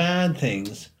so the bad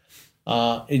things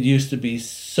are, it used to be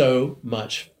so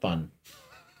much fun.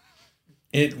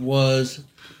 It was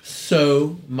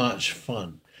so much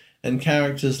fun. And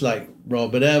characters like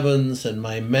Robert Evans and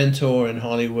my mentor in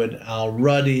Hollywood, Al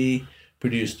Ruddy,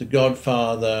 produced The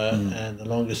Godfather and The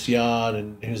Longest Yard,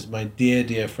 and he was my dear,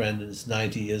 dear friend, and is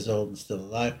 90 years old and still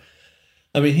alive.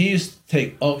 I mean, he used to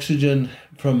take oxygen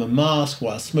from a mask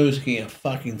while smoking a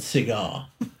fucking cigar.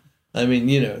 I mean,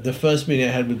 the first meeting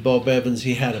I had with Bob Evans,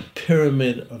 he had a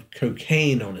pyramid of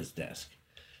cocaine on his desk.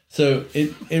 So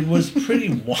it was pretty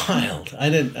wild.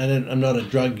 I'm not a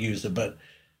drug user, but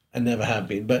I never have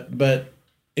been. But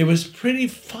it was pretty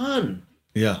fun.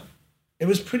 Yeah. It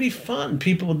was pretty fun.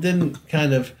 People didn't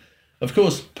of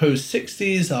course,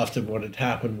 post-60s, after what had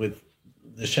happened with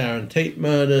the Sharon Tate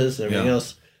murders and everything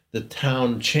else, the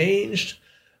town changed.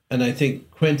 And I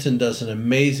think Quentin does an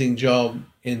amazing job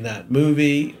in that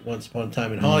movie, Once Upon a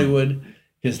Time in Hollywood,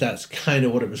 because that's kind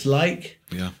of what it was like.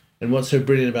 Yeah. And what's so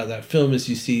brilliant about that film is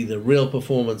you see the real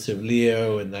performance of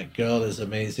Leo, and that girl is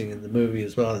amazing in the movie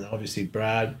as well. And obviously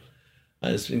Brad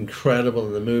is incredible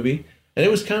in the movie. And it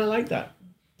was kind of like that.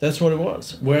 That's what it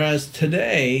was. Whereas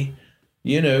today,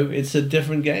 it's a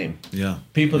different game. Yeah.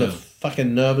 People are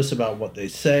fucking nervous about what they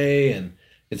say, and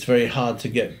it's very hard to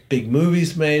get big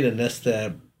movies made unless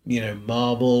they're,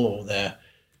 Marvel or they're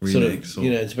remakes,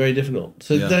 it's very difficult.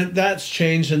 So that's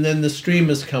changed. And then the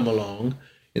streamers come along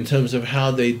in terms of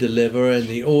how they deliver, and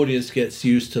the audience gets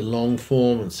used to long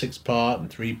form and 6-part and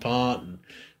 3-part, and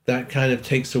that kind of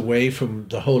takes away from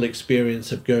the whole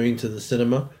experience of going to the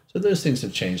cinema. So those things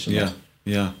have changed a lot.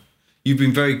 Yeah. You've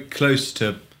been very close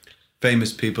to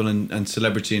famous people and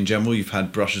celebrity in general. You've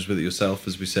had brushes with it yourself,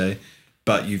 as we say,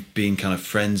 but you've been kind of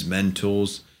friends,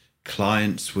 mentors,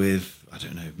 clients with,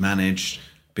 managed,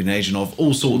 been an agent of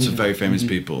all sorts of very famous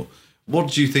people.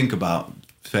 What do you think about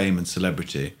fame and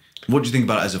celebrity? What do you think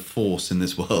about it as a force in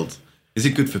this world? Is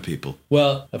it good for people?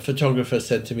 Well, a photographer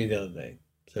said to me the other day,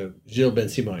 so Gilles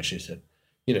Ben-Simon actually said,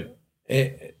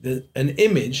 an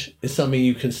image is something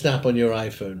you can snap on your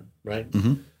iPhone, right?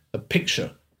 A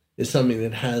picture is something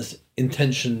that has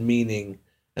intention, meaning,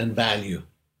 and value.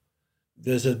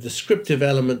 There's a descriptive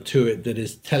element to it that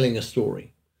is telling a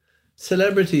story.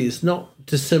 Celebrity is not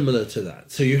dissimilar to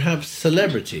that. So you have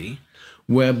celebrity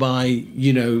whereby,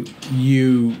 you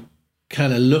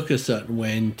kind of look a certain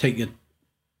way and take your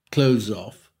clothes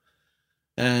off,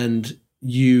 and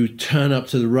you turn up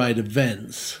to the right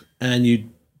events, and you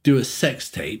do a sex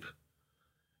tape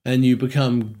and you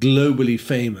become globally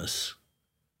famous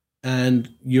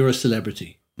and you're a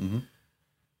celebrity. Mm-hmm.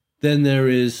 Then there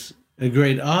is a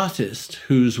great artist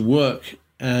whose work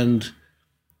and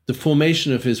the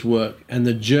formation of his work and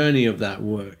the journey of that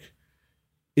work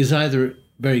is either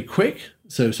very quick,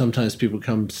 so sometimes people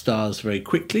become stars very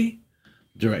quickly,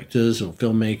 directors or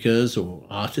filmmakers or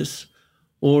artists,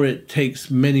 or it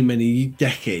takes many, many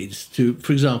decades to,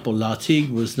 for example,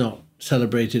 Lartigue was not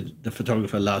celebrated, the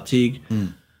photographer Lartigue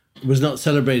was not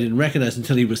celebrated and recognized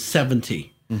until he was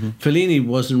 70. Mm-hmm. Fellini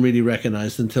wasn't really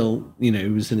recognized until, he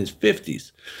was in his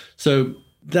 50s. So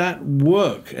that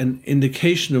work, an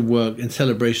indication of work and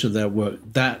celebration of their work,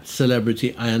 that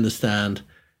celebrity I understand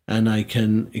and I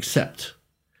can accept.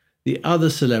 The other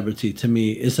celebrity to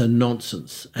me is a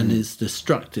nonsense and is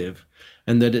destructive,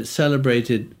 and that it's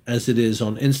celebrated as it is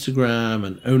on Instagram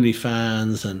and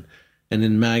OnlyFans and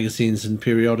in magazines and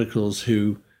periodicals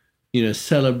who,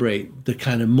 celebrate the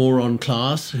kind of moron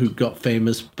class who got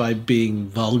famous by being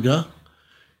vulgar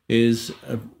is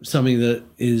something that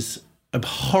is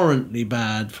abhorrently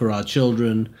bad for our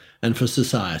children and for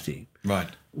society. Right.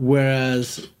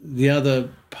 Whereas the other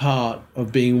part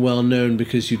of being well known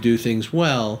because you do things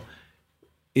well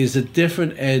is a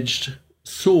different edged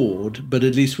sword, but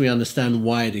at least we understand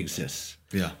why it exists.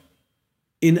 Yeah.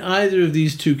 In either of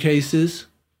these two cases,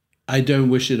 I don't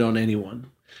wish it on anyone.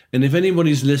 And if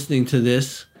anybody's listening to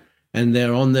this and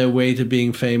they're on their way to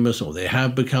being famous or they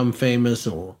have become famous,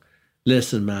 or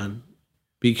listen, man,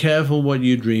 be careful what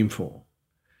you dream for,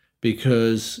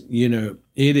 because, it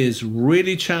is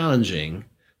really challenging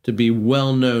to be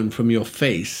well known from your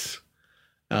face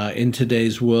in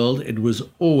today's world. It was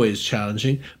always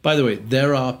challenging. By the way,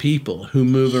 there are people who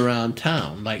move around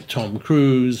town like Tom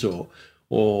Cruise or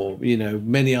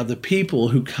many other people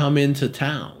who come into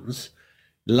towns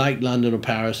like London or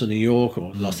Paris or New York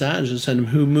or Los Angeles and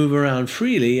who move around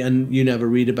freely and you never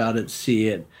read about it, see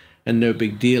it, and no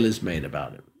big deal is made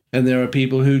about it. And there are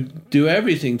people who do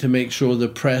everything to make sure the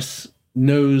press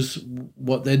knows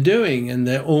what they're doing, and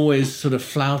they're always sort of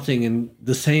flouting in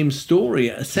the same story,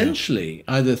 essentially,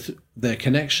 either their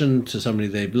connection to somebody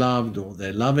they've loved or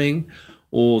they're loving,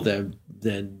 or their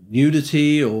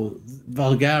nudity or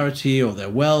vulgarity or their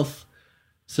wealth.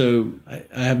 So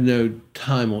I have no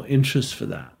time or interest for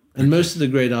that. And most of the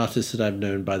great artists that I've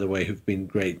known, by the way, who've been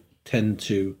great, tend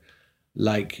to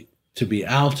like to be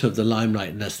out of the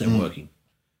limelight unless they're working.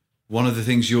 One of the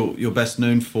things you're best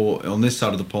known for on this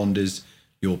side of the pond is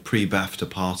your pre-BAFTA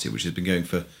party, which has been going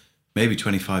for maybe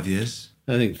 25 years.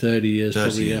 I think 30 years. 30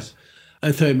 probably, years. Yeah.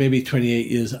 I thought maybe 28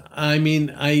 years. I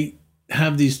mean, I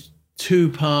have these two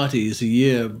parties a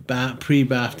year,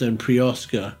 pre-BAFTA and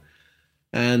pre-Oscar.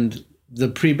 And the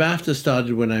pre-BAFTA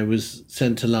started when I was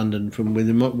sent to London with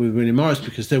William Morris,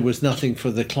 because there was nothing for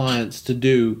the clients to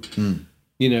do,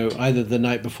 either the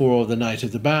night before or the night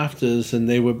of the BAFTAs. And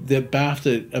the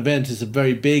BAFTA event is a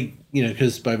very big,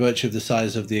 because by virtue of the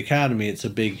size of the Academy,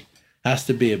 has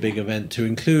to be a big event to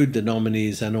include the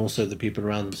nominees and also the people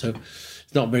around them. So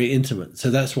it's not very intimate.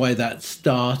 So that's why that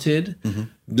started. Mm-hmm.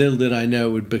 Little did I know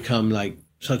it would become like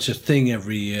such a thing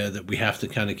every year that we have to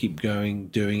kind of keep doing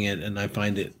it. And I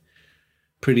find it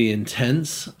pretty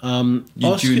intense. Do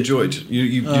you enjoy it?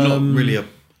 You're not really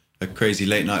a crazy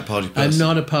late night party person. I'm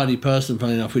not a party person,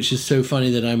 funny enough, which is so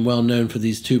funny that I'm well known for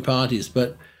these two parties.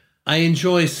 But I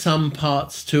enjoy some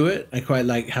parts to it. I quite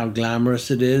like how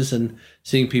glamorous it is and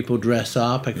seeing people dress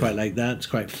up. I quite like that. It's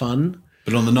quite fun.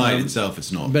 But on the night itself,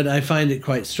 it's not. But I find it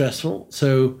quite stressful.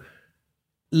 So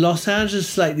Los Angeles is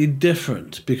slightly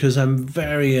different because I'm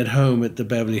very at home at the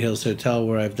Beverly Hills Hotel,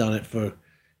 where I've done it for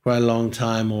quite a long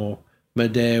time, or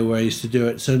Medea, where I used to do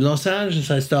it. So in Los Angeles,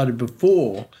 I started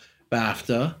before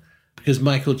BAFTA because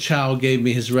Michael Chow gave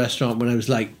me his restaurant when I was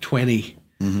like 20.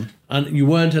 Mm-hmm. And you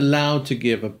weren't allowed to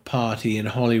give a party in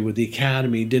Hollywood. The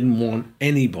Academy didn't want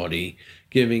anybody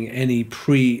giving any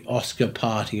pre-Oscar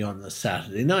party on the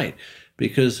Saturday night,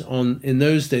 because in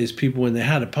those days, people, when they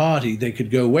had a party, they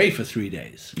could go away for 3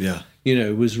 days. Yeah.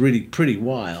 It was really pretty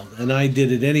wild. And I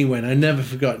did it anyway. And I never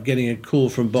forgot getting a call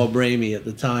from Bob Ramey at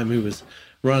the time, who was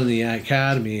running the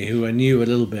Academy, who I knew a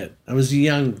little bit. I was a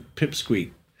young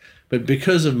pipsqueak. But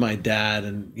because of my dad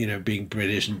and, being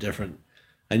British and different,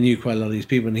 I knew quite a lot of these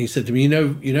people. And he said to me,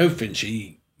 Finch,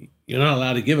 you're not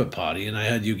allowed to give a party. And I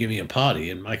heard you giving a party.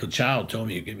 And Michael Chow told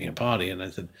me you're giving a party. And I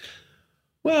said,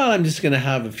 well, I'm just going to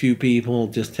have a few people,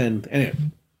 just 10. Anyway,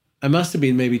 I must have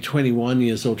been maybe 21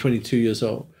 years old, 22 years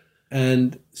old.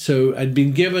 And so I'd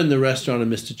been given the restaurant of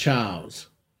Mr. Chow's.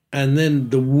 And then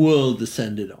the world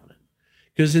descended on it.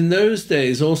 Because in those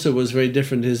days, also what's very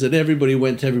different is that everybody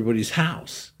went to everybody's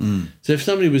house. So if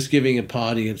somebody was giving a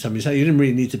party at somebody's house, you didn't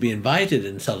really need to be invited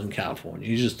in Southern California.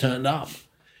 You just turned up.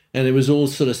 And it was all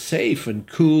sort of safe and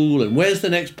cool. And where's the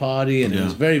next party? And it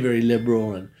was very, very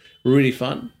liberal and really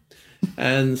fun.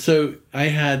 And so I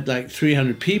had like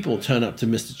 300 people turn up to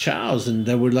Mr. Chow's, and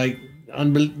there were like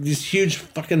these huge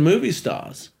fucking movie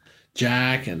stars.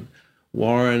 Jack and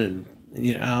Warren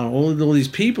and all these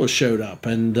people showed up.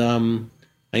 And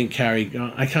I can't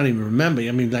even remember.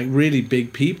 I mean, like really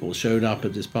big people showed up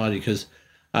at this party because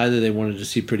either they wanted to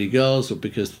see pretty girls or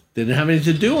because they didn't have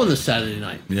anything to do on the Saturday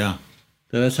night. Yeah.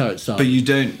 So that's how it started. But you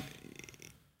don't...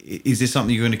 Is this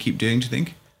something you're going to keep doing, do you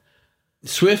think?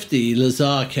 Swifty,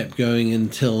 Lazar kept going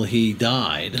until he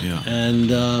died. Yeah.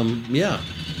 And,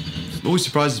 It always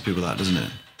surprises people, that, doesn't it?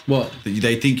 What? That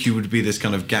they think you would be this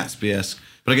kind of Gatsby-esque...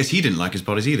 But I guess he didn't like his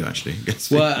parties either, actually.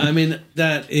 Well, I mean,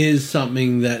 that is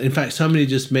something that... In fact, somebody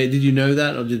just made... Did you know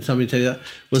that? Or did somebody tell you that?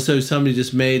 Well, so somebody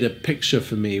just made a picture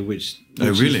for me, which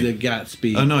really? is the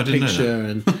Gatsby I didn't picture.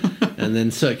 Know that. and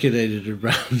then circulated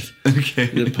around okay.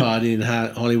 the party in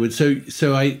Hollywood.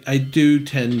 So I do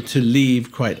tend to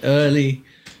leave quite early,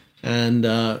 and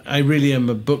I really am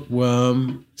a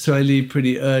bookworm, so I leave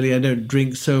pretty early. I don't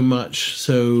drink so much,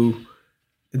 so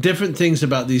different things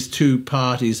about these two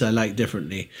parties I like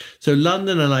differently. So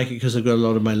London, I like it because I've got a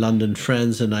lot of my London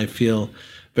friends, and I feel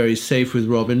very safe with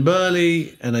Robin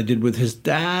Burley, and I did with his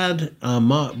dad,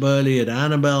 Mark Burley at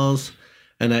Annabelle's.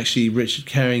 And actually, Richard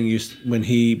Herring when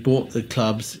he bought the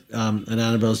clubs, and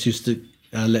Annabelle's used to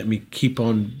let me keep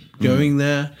on going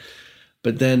there.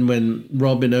 But then when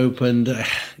Robin opened,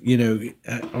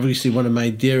 obviously one of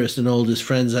my dearest and oldest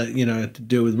friends, I had to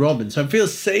deal with Robin. So I feel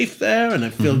safe there, and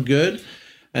I feel good,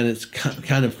 and it's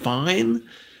kind of fine.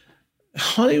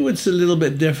 Hollywood's a little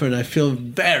bit different. I feel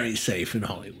very safe in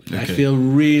Hollywood. Okay. I feel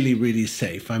really, really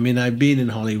safe. I mean, I've been in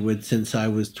Hollywood since I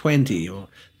was 20 or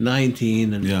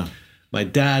 19, and my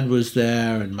dad was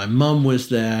there, and my mum was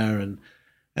there,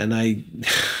 and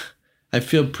I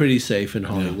feel pretty safe in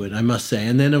Hollywood, I must say.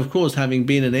 And then, of course, having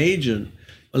been an agent,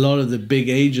 a lot of the big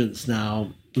agents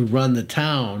now who run the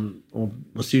town or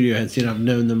studio heads, I've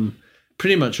known them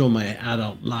pretty much all my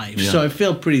adult life. Yeah. So I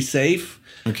feel pretty safe.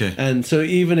 Okay. And so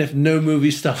even if no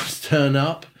movie stars turn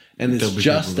up and it's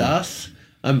just us,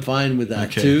 I'm fine with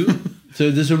that too.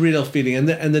 So there's a real feeling.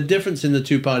 And the difference in the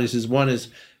two parties is one is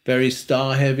very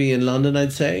star heavy in London,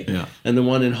 I'd say. Yeah. And the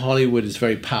one in Hollywood is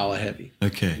very power heavy.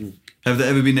 Okay. Have there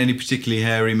ever been any particularly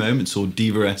hairy moments or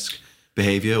diva-esque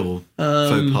behaviour or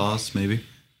faux pas, maybe?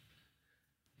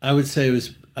 I would say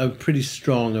I'm pretty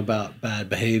strong about bad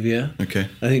behaviour. Okay.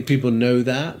 I think people know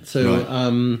that. So,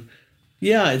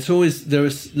 it's always, there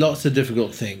are lots of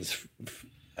difficult things.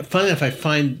 Funny enough, I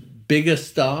find bigger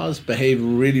stars behave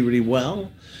really, really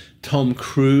well. Tom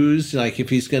Cruise, like if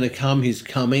he's going to come, he's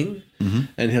coming. Mm-hmm.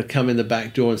 And he'll come in the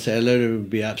back door and say hello to him, would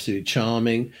be absolutely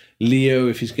charming. Leo,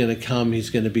 if he's going to come, he's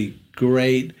going to be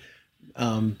great.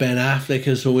 Ben Affleck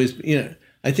has always,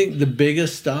 I think the bigger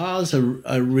stars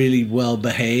are really well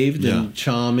behaved and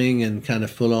charming and kind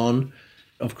of full on.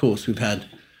 Of course, we've had,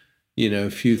 a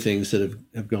few things that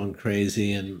have gone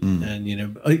crazy and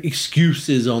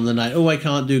excuses on the night. Oh, I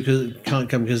can't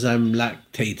come because I'm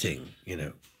lactating.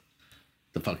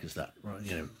 The fuck is that? Right?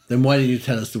 Then why didn't you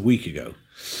tell us a week ago?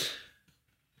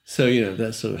 So,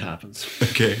 that sort of happens.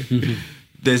 Okay.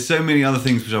 There's so many other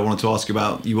things which I wanted to ask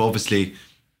about. You obviously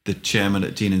the chairman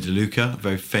at Dean and DeLuca, a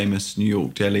very famous New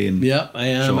York deli. And I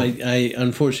am. I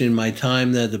unfortunately, in my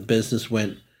time there, the business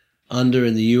went under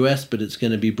in the US, but it's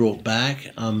going to be brought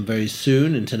back very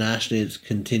soon. Internationally, it's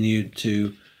continued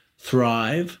to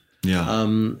thrive. Yeah.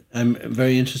 I'm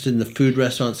very interested in the food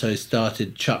restaurants. So I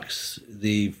started Chuck's,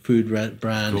 the food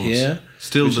brand here.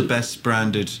 Still the best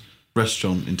branded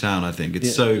restaurant in town, I think.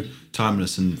 It's so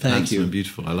timeless and handsome and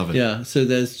beautiful. I love it. Yeah, so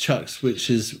there's Chuck's, which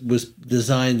was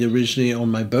designed originally on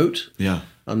my boat. Yeah.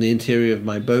 On the interior of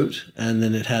my boat. And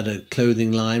then it had a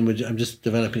clothing line, which I'm just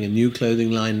developing a new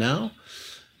clothing line now.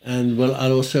 And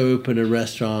I'll also open a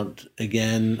restaurant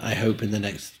again, I hope, in the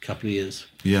next couple of years.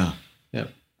 Yeah. Yeah.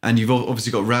 And you've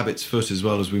obviously got Rabbit's Foot as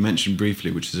well, as we mentioned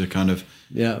briefly, which is a kind of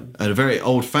a very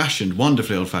old-fashioned,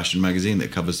 wonderfully old-fashioned magazine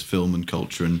that covers film and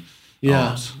culture and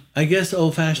art. I guess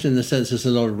old-fashioned in the sense there's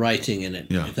a lot of writing in it,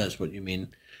 if that's what you mean.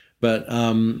 But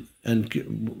and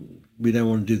we don't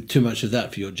want to do too much of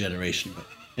that for your generation. But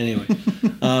anyway,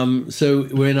 so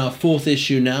we're in our 4th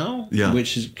issue now,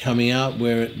 which is coming out.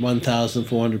 We're at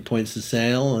 1,400 points of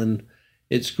sale, and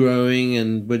it's growing,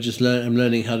 and we're just I'm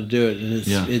learning how to do it.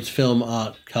 And it's film,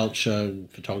 art, culture,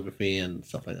 and photography, and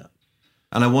stuff like that.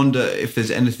 And I wonder if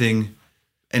there's anything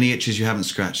any itches you haven't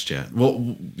scratched yet? What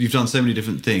you've done so many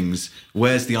different things.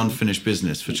 Where's the unfinished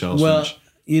business for Charles Finch?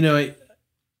 Well,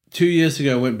 2 years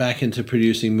ago, I went back into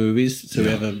producing movies. So we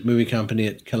have a movie company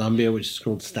at Columbia, which is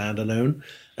called Standalone.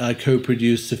 I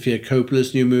co-produced Sofia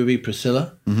Coppola's new movie,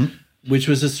 Priscilla, which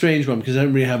was a strange one because I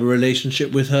don't really have a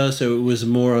relationship with her. So it was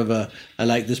more of I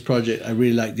like this project. I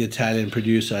really like the Italian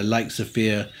producer. I like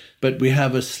Sofia. But we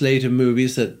have a slate of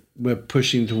movies that we're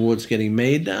pushing towards getting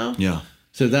made now. Yeah.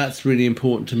 So that's really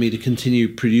important to me to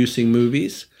continue producing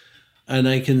movies. And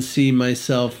I can see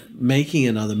myself making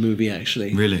another movie,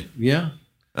 actually. Really? Yeah.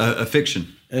 A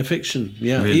fiction? A fiction,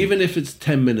 yeah. Really? Even if it's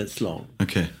 10 minutes long.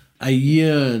 Okay. I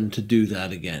yearn to do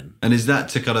that again. And is that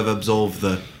to kind of absolve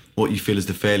what you feel is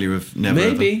the failure of Never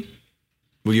Maybe. Ever?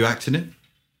 Will you act in it?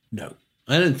 No,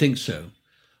 I don't think so.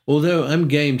 Although I'm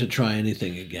game to try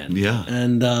anything again. Yeah.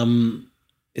 And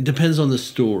it depends on the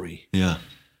story. Yeah.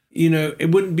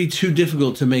 It wouldn't be too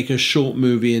difficult to make a short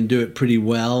movie and do it pretty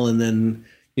well and then,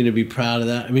 be proud of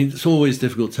that. I mean, it's always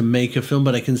difficult to make a film,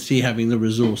 but I can see having the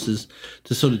resources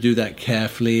to sort of do that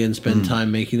carefully and spend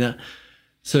time making that.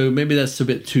 So maybe that's a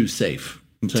bit too safe.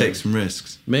 Take some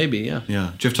risks. Maybe, yeah.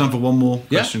 Yeah. Do you have time for one more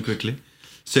question quickly?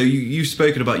 So you've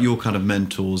spoken about your kind of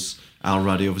mentors. Al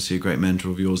Ruddy, obviously a great mentor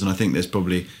of yours, and I think there's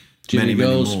probably Jimmy many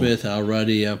Goldsmith, more. Al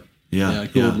Ruddy,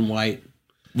 Gordon White.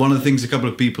 One of the things a couple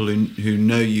of people who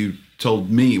know you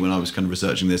told me when I was kind of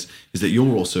researching this is that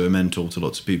you're also a mentor to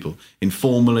lots of people,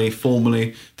 informally,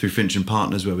 formally, through Finch and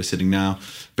Partners, where we're sitting now.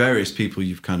 Various people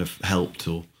you've kind of helped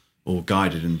or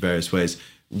guided in various ways.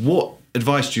 What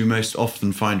advice do you most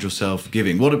often find yourself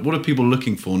giving? What are people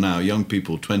looking for now, young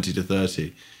people, 20 to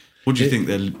 30? What do you think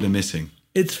they're missing?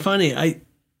 It's funny. I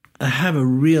have a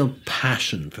real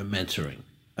passion for mentoring,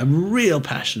 a real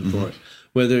passion for it,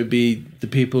 whether it be the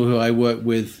people who I work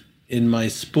with in my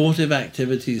sportive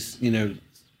activities,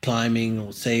 climbing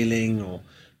or sailing, or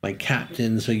my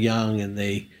captains are young and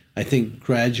they, I think,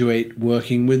 graduate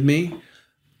working with me.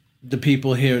 The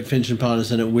people here at Finch and Partners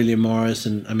and at William Morris,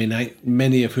 and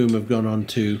many of whom have gone on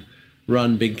to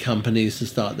run big companies, to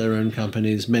start their own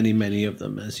companies, many of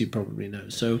them, as you probably know.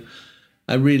 So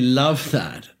I really love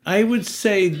that. I would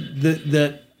say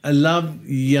that I love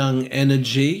young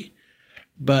energy,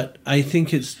 but I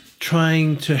think it's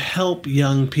trying to help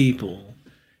young people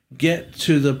get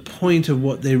to the point of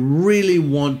what they really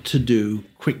want to do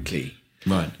quickly.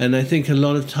 Right. And I think a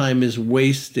lot of time is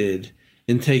wasted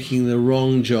in taking the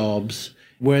wrong jobs.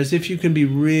 Whereas if you can be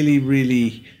really,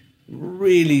 really,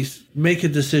 really make a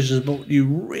decision about what you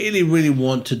really, really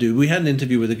want to do. We had an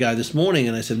interview with a guy this morning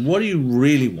and I said, what do you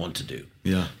really want to do?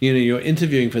 Yeah. You're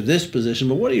interviewing for this position,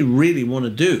 but what do you really want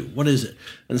to do? What is it?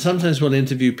 And sometimes we'll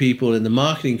interview people in the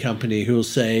marketing company who'll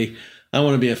say, I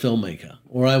want to be a filmmaker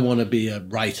or I want to be a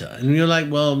writer. And you're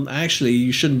like, well, actually,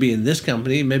 you shouldn't be in this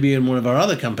company, maybe in one of our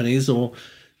other companies, or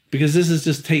because this is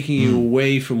just taking you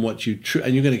away from what you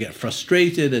and you're going to get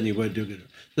frustrated and you won't do good.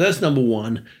 So that's number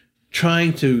one,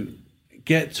 trying to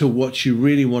get to what you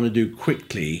really want to do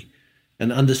quickly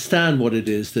and understand what it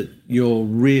is that you're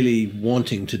really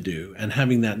wanting to do. And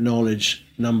having that knowledge,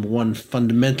 number one,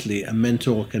 fundamentally, a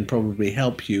mentor can probably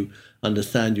help you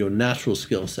understand your natural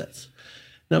skill sets.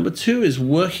 Number two is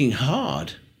working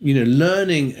hard,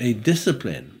 learning a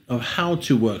discipline of how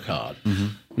to work hard.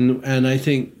 And I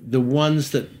think the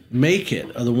ones that make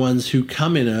it are the ones who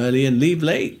come in early and leave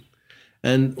late.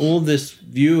 And all this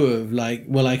view of like,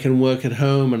 well, I can work at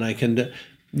home and I can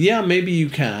yeah, maybe you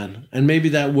can, and maybe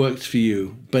that works for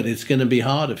you, but it's going to be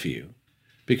harder for you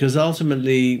because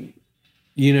ultimately,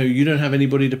 you don't have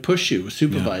anybody to push you or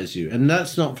supervise you, and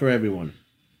that's not for everyone.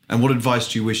 And what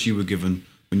advice do you wish you were given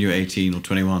when you were 18 or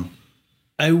 21?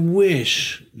 I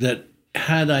wish that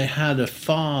had I had a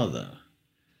father,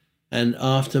 and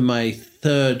after my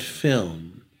third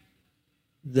film,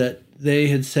 that they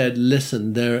had said,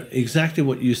 listen, they're exactly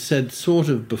what you said sort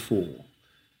of before.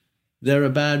 There are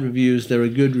bad reviews, there are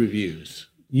good reviews.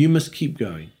 You must keep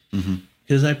going.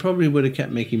 Because I probably would have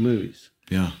kept making movies.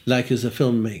 Yeah. Like as a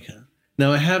filmmaker.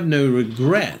 Now, I have no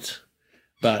regret,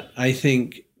 but I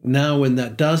think now when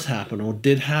that does happen or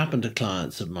did happen to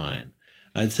clients of mine,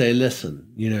 I'd say, listen,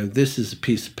 this is a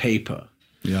piece of paper.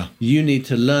 Yeah. You need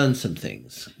to learn some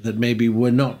things that maybe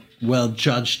were not well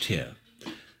judged here.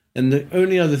 And the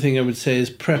only other thing I would say is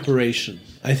preparation.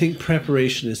 I think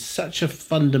preparation is such a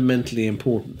fundamentally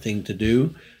important thing to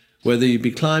do, whether you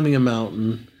be climbing a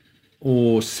mountain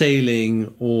or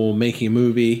sailing or making a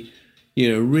movie.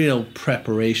 Real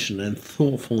preparation and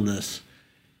thoughtfulness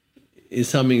is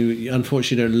something you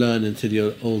unfortunately don't learn until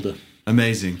you're older.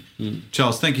 Amazing.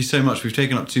 Charles, thank you so much. We've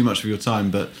taken up too much of your time,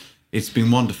 but it's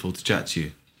been wonderful to chat to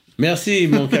you. Merci,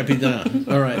 mon capitaine.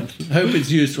 All right. Hope it's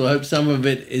useful. Hope some of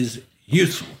it is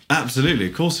useful. Absolutely.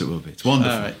 Of course it will be. It's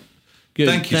wonderful. All right. Good.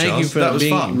 Thank you, Thank Charles. you for That was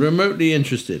being fun. remotely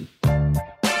interested.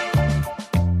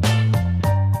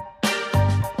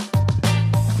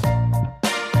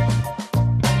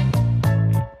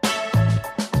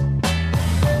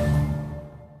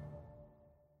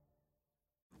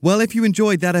 Well, if you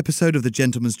enjoyed that episode of the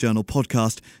Gentleman's Journal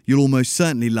podcast, you'll almost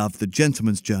certainly love the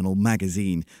Gentleman's Journal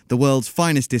magazine, the world's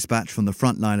finest dispatch from the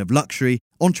front line of luxury,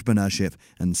 entrepreneurship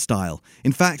and style.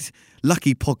 In fact,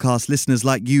 lucky podcast listeners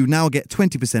like you now get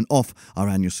 20% off our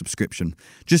annual subscription.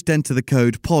 Just enter the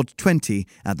code POD20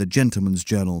 at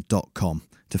thegentleman'sjournal.com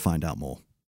to find out more.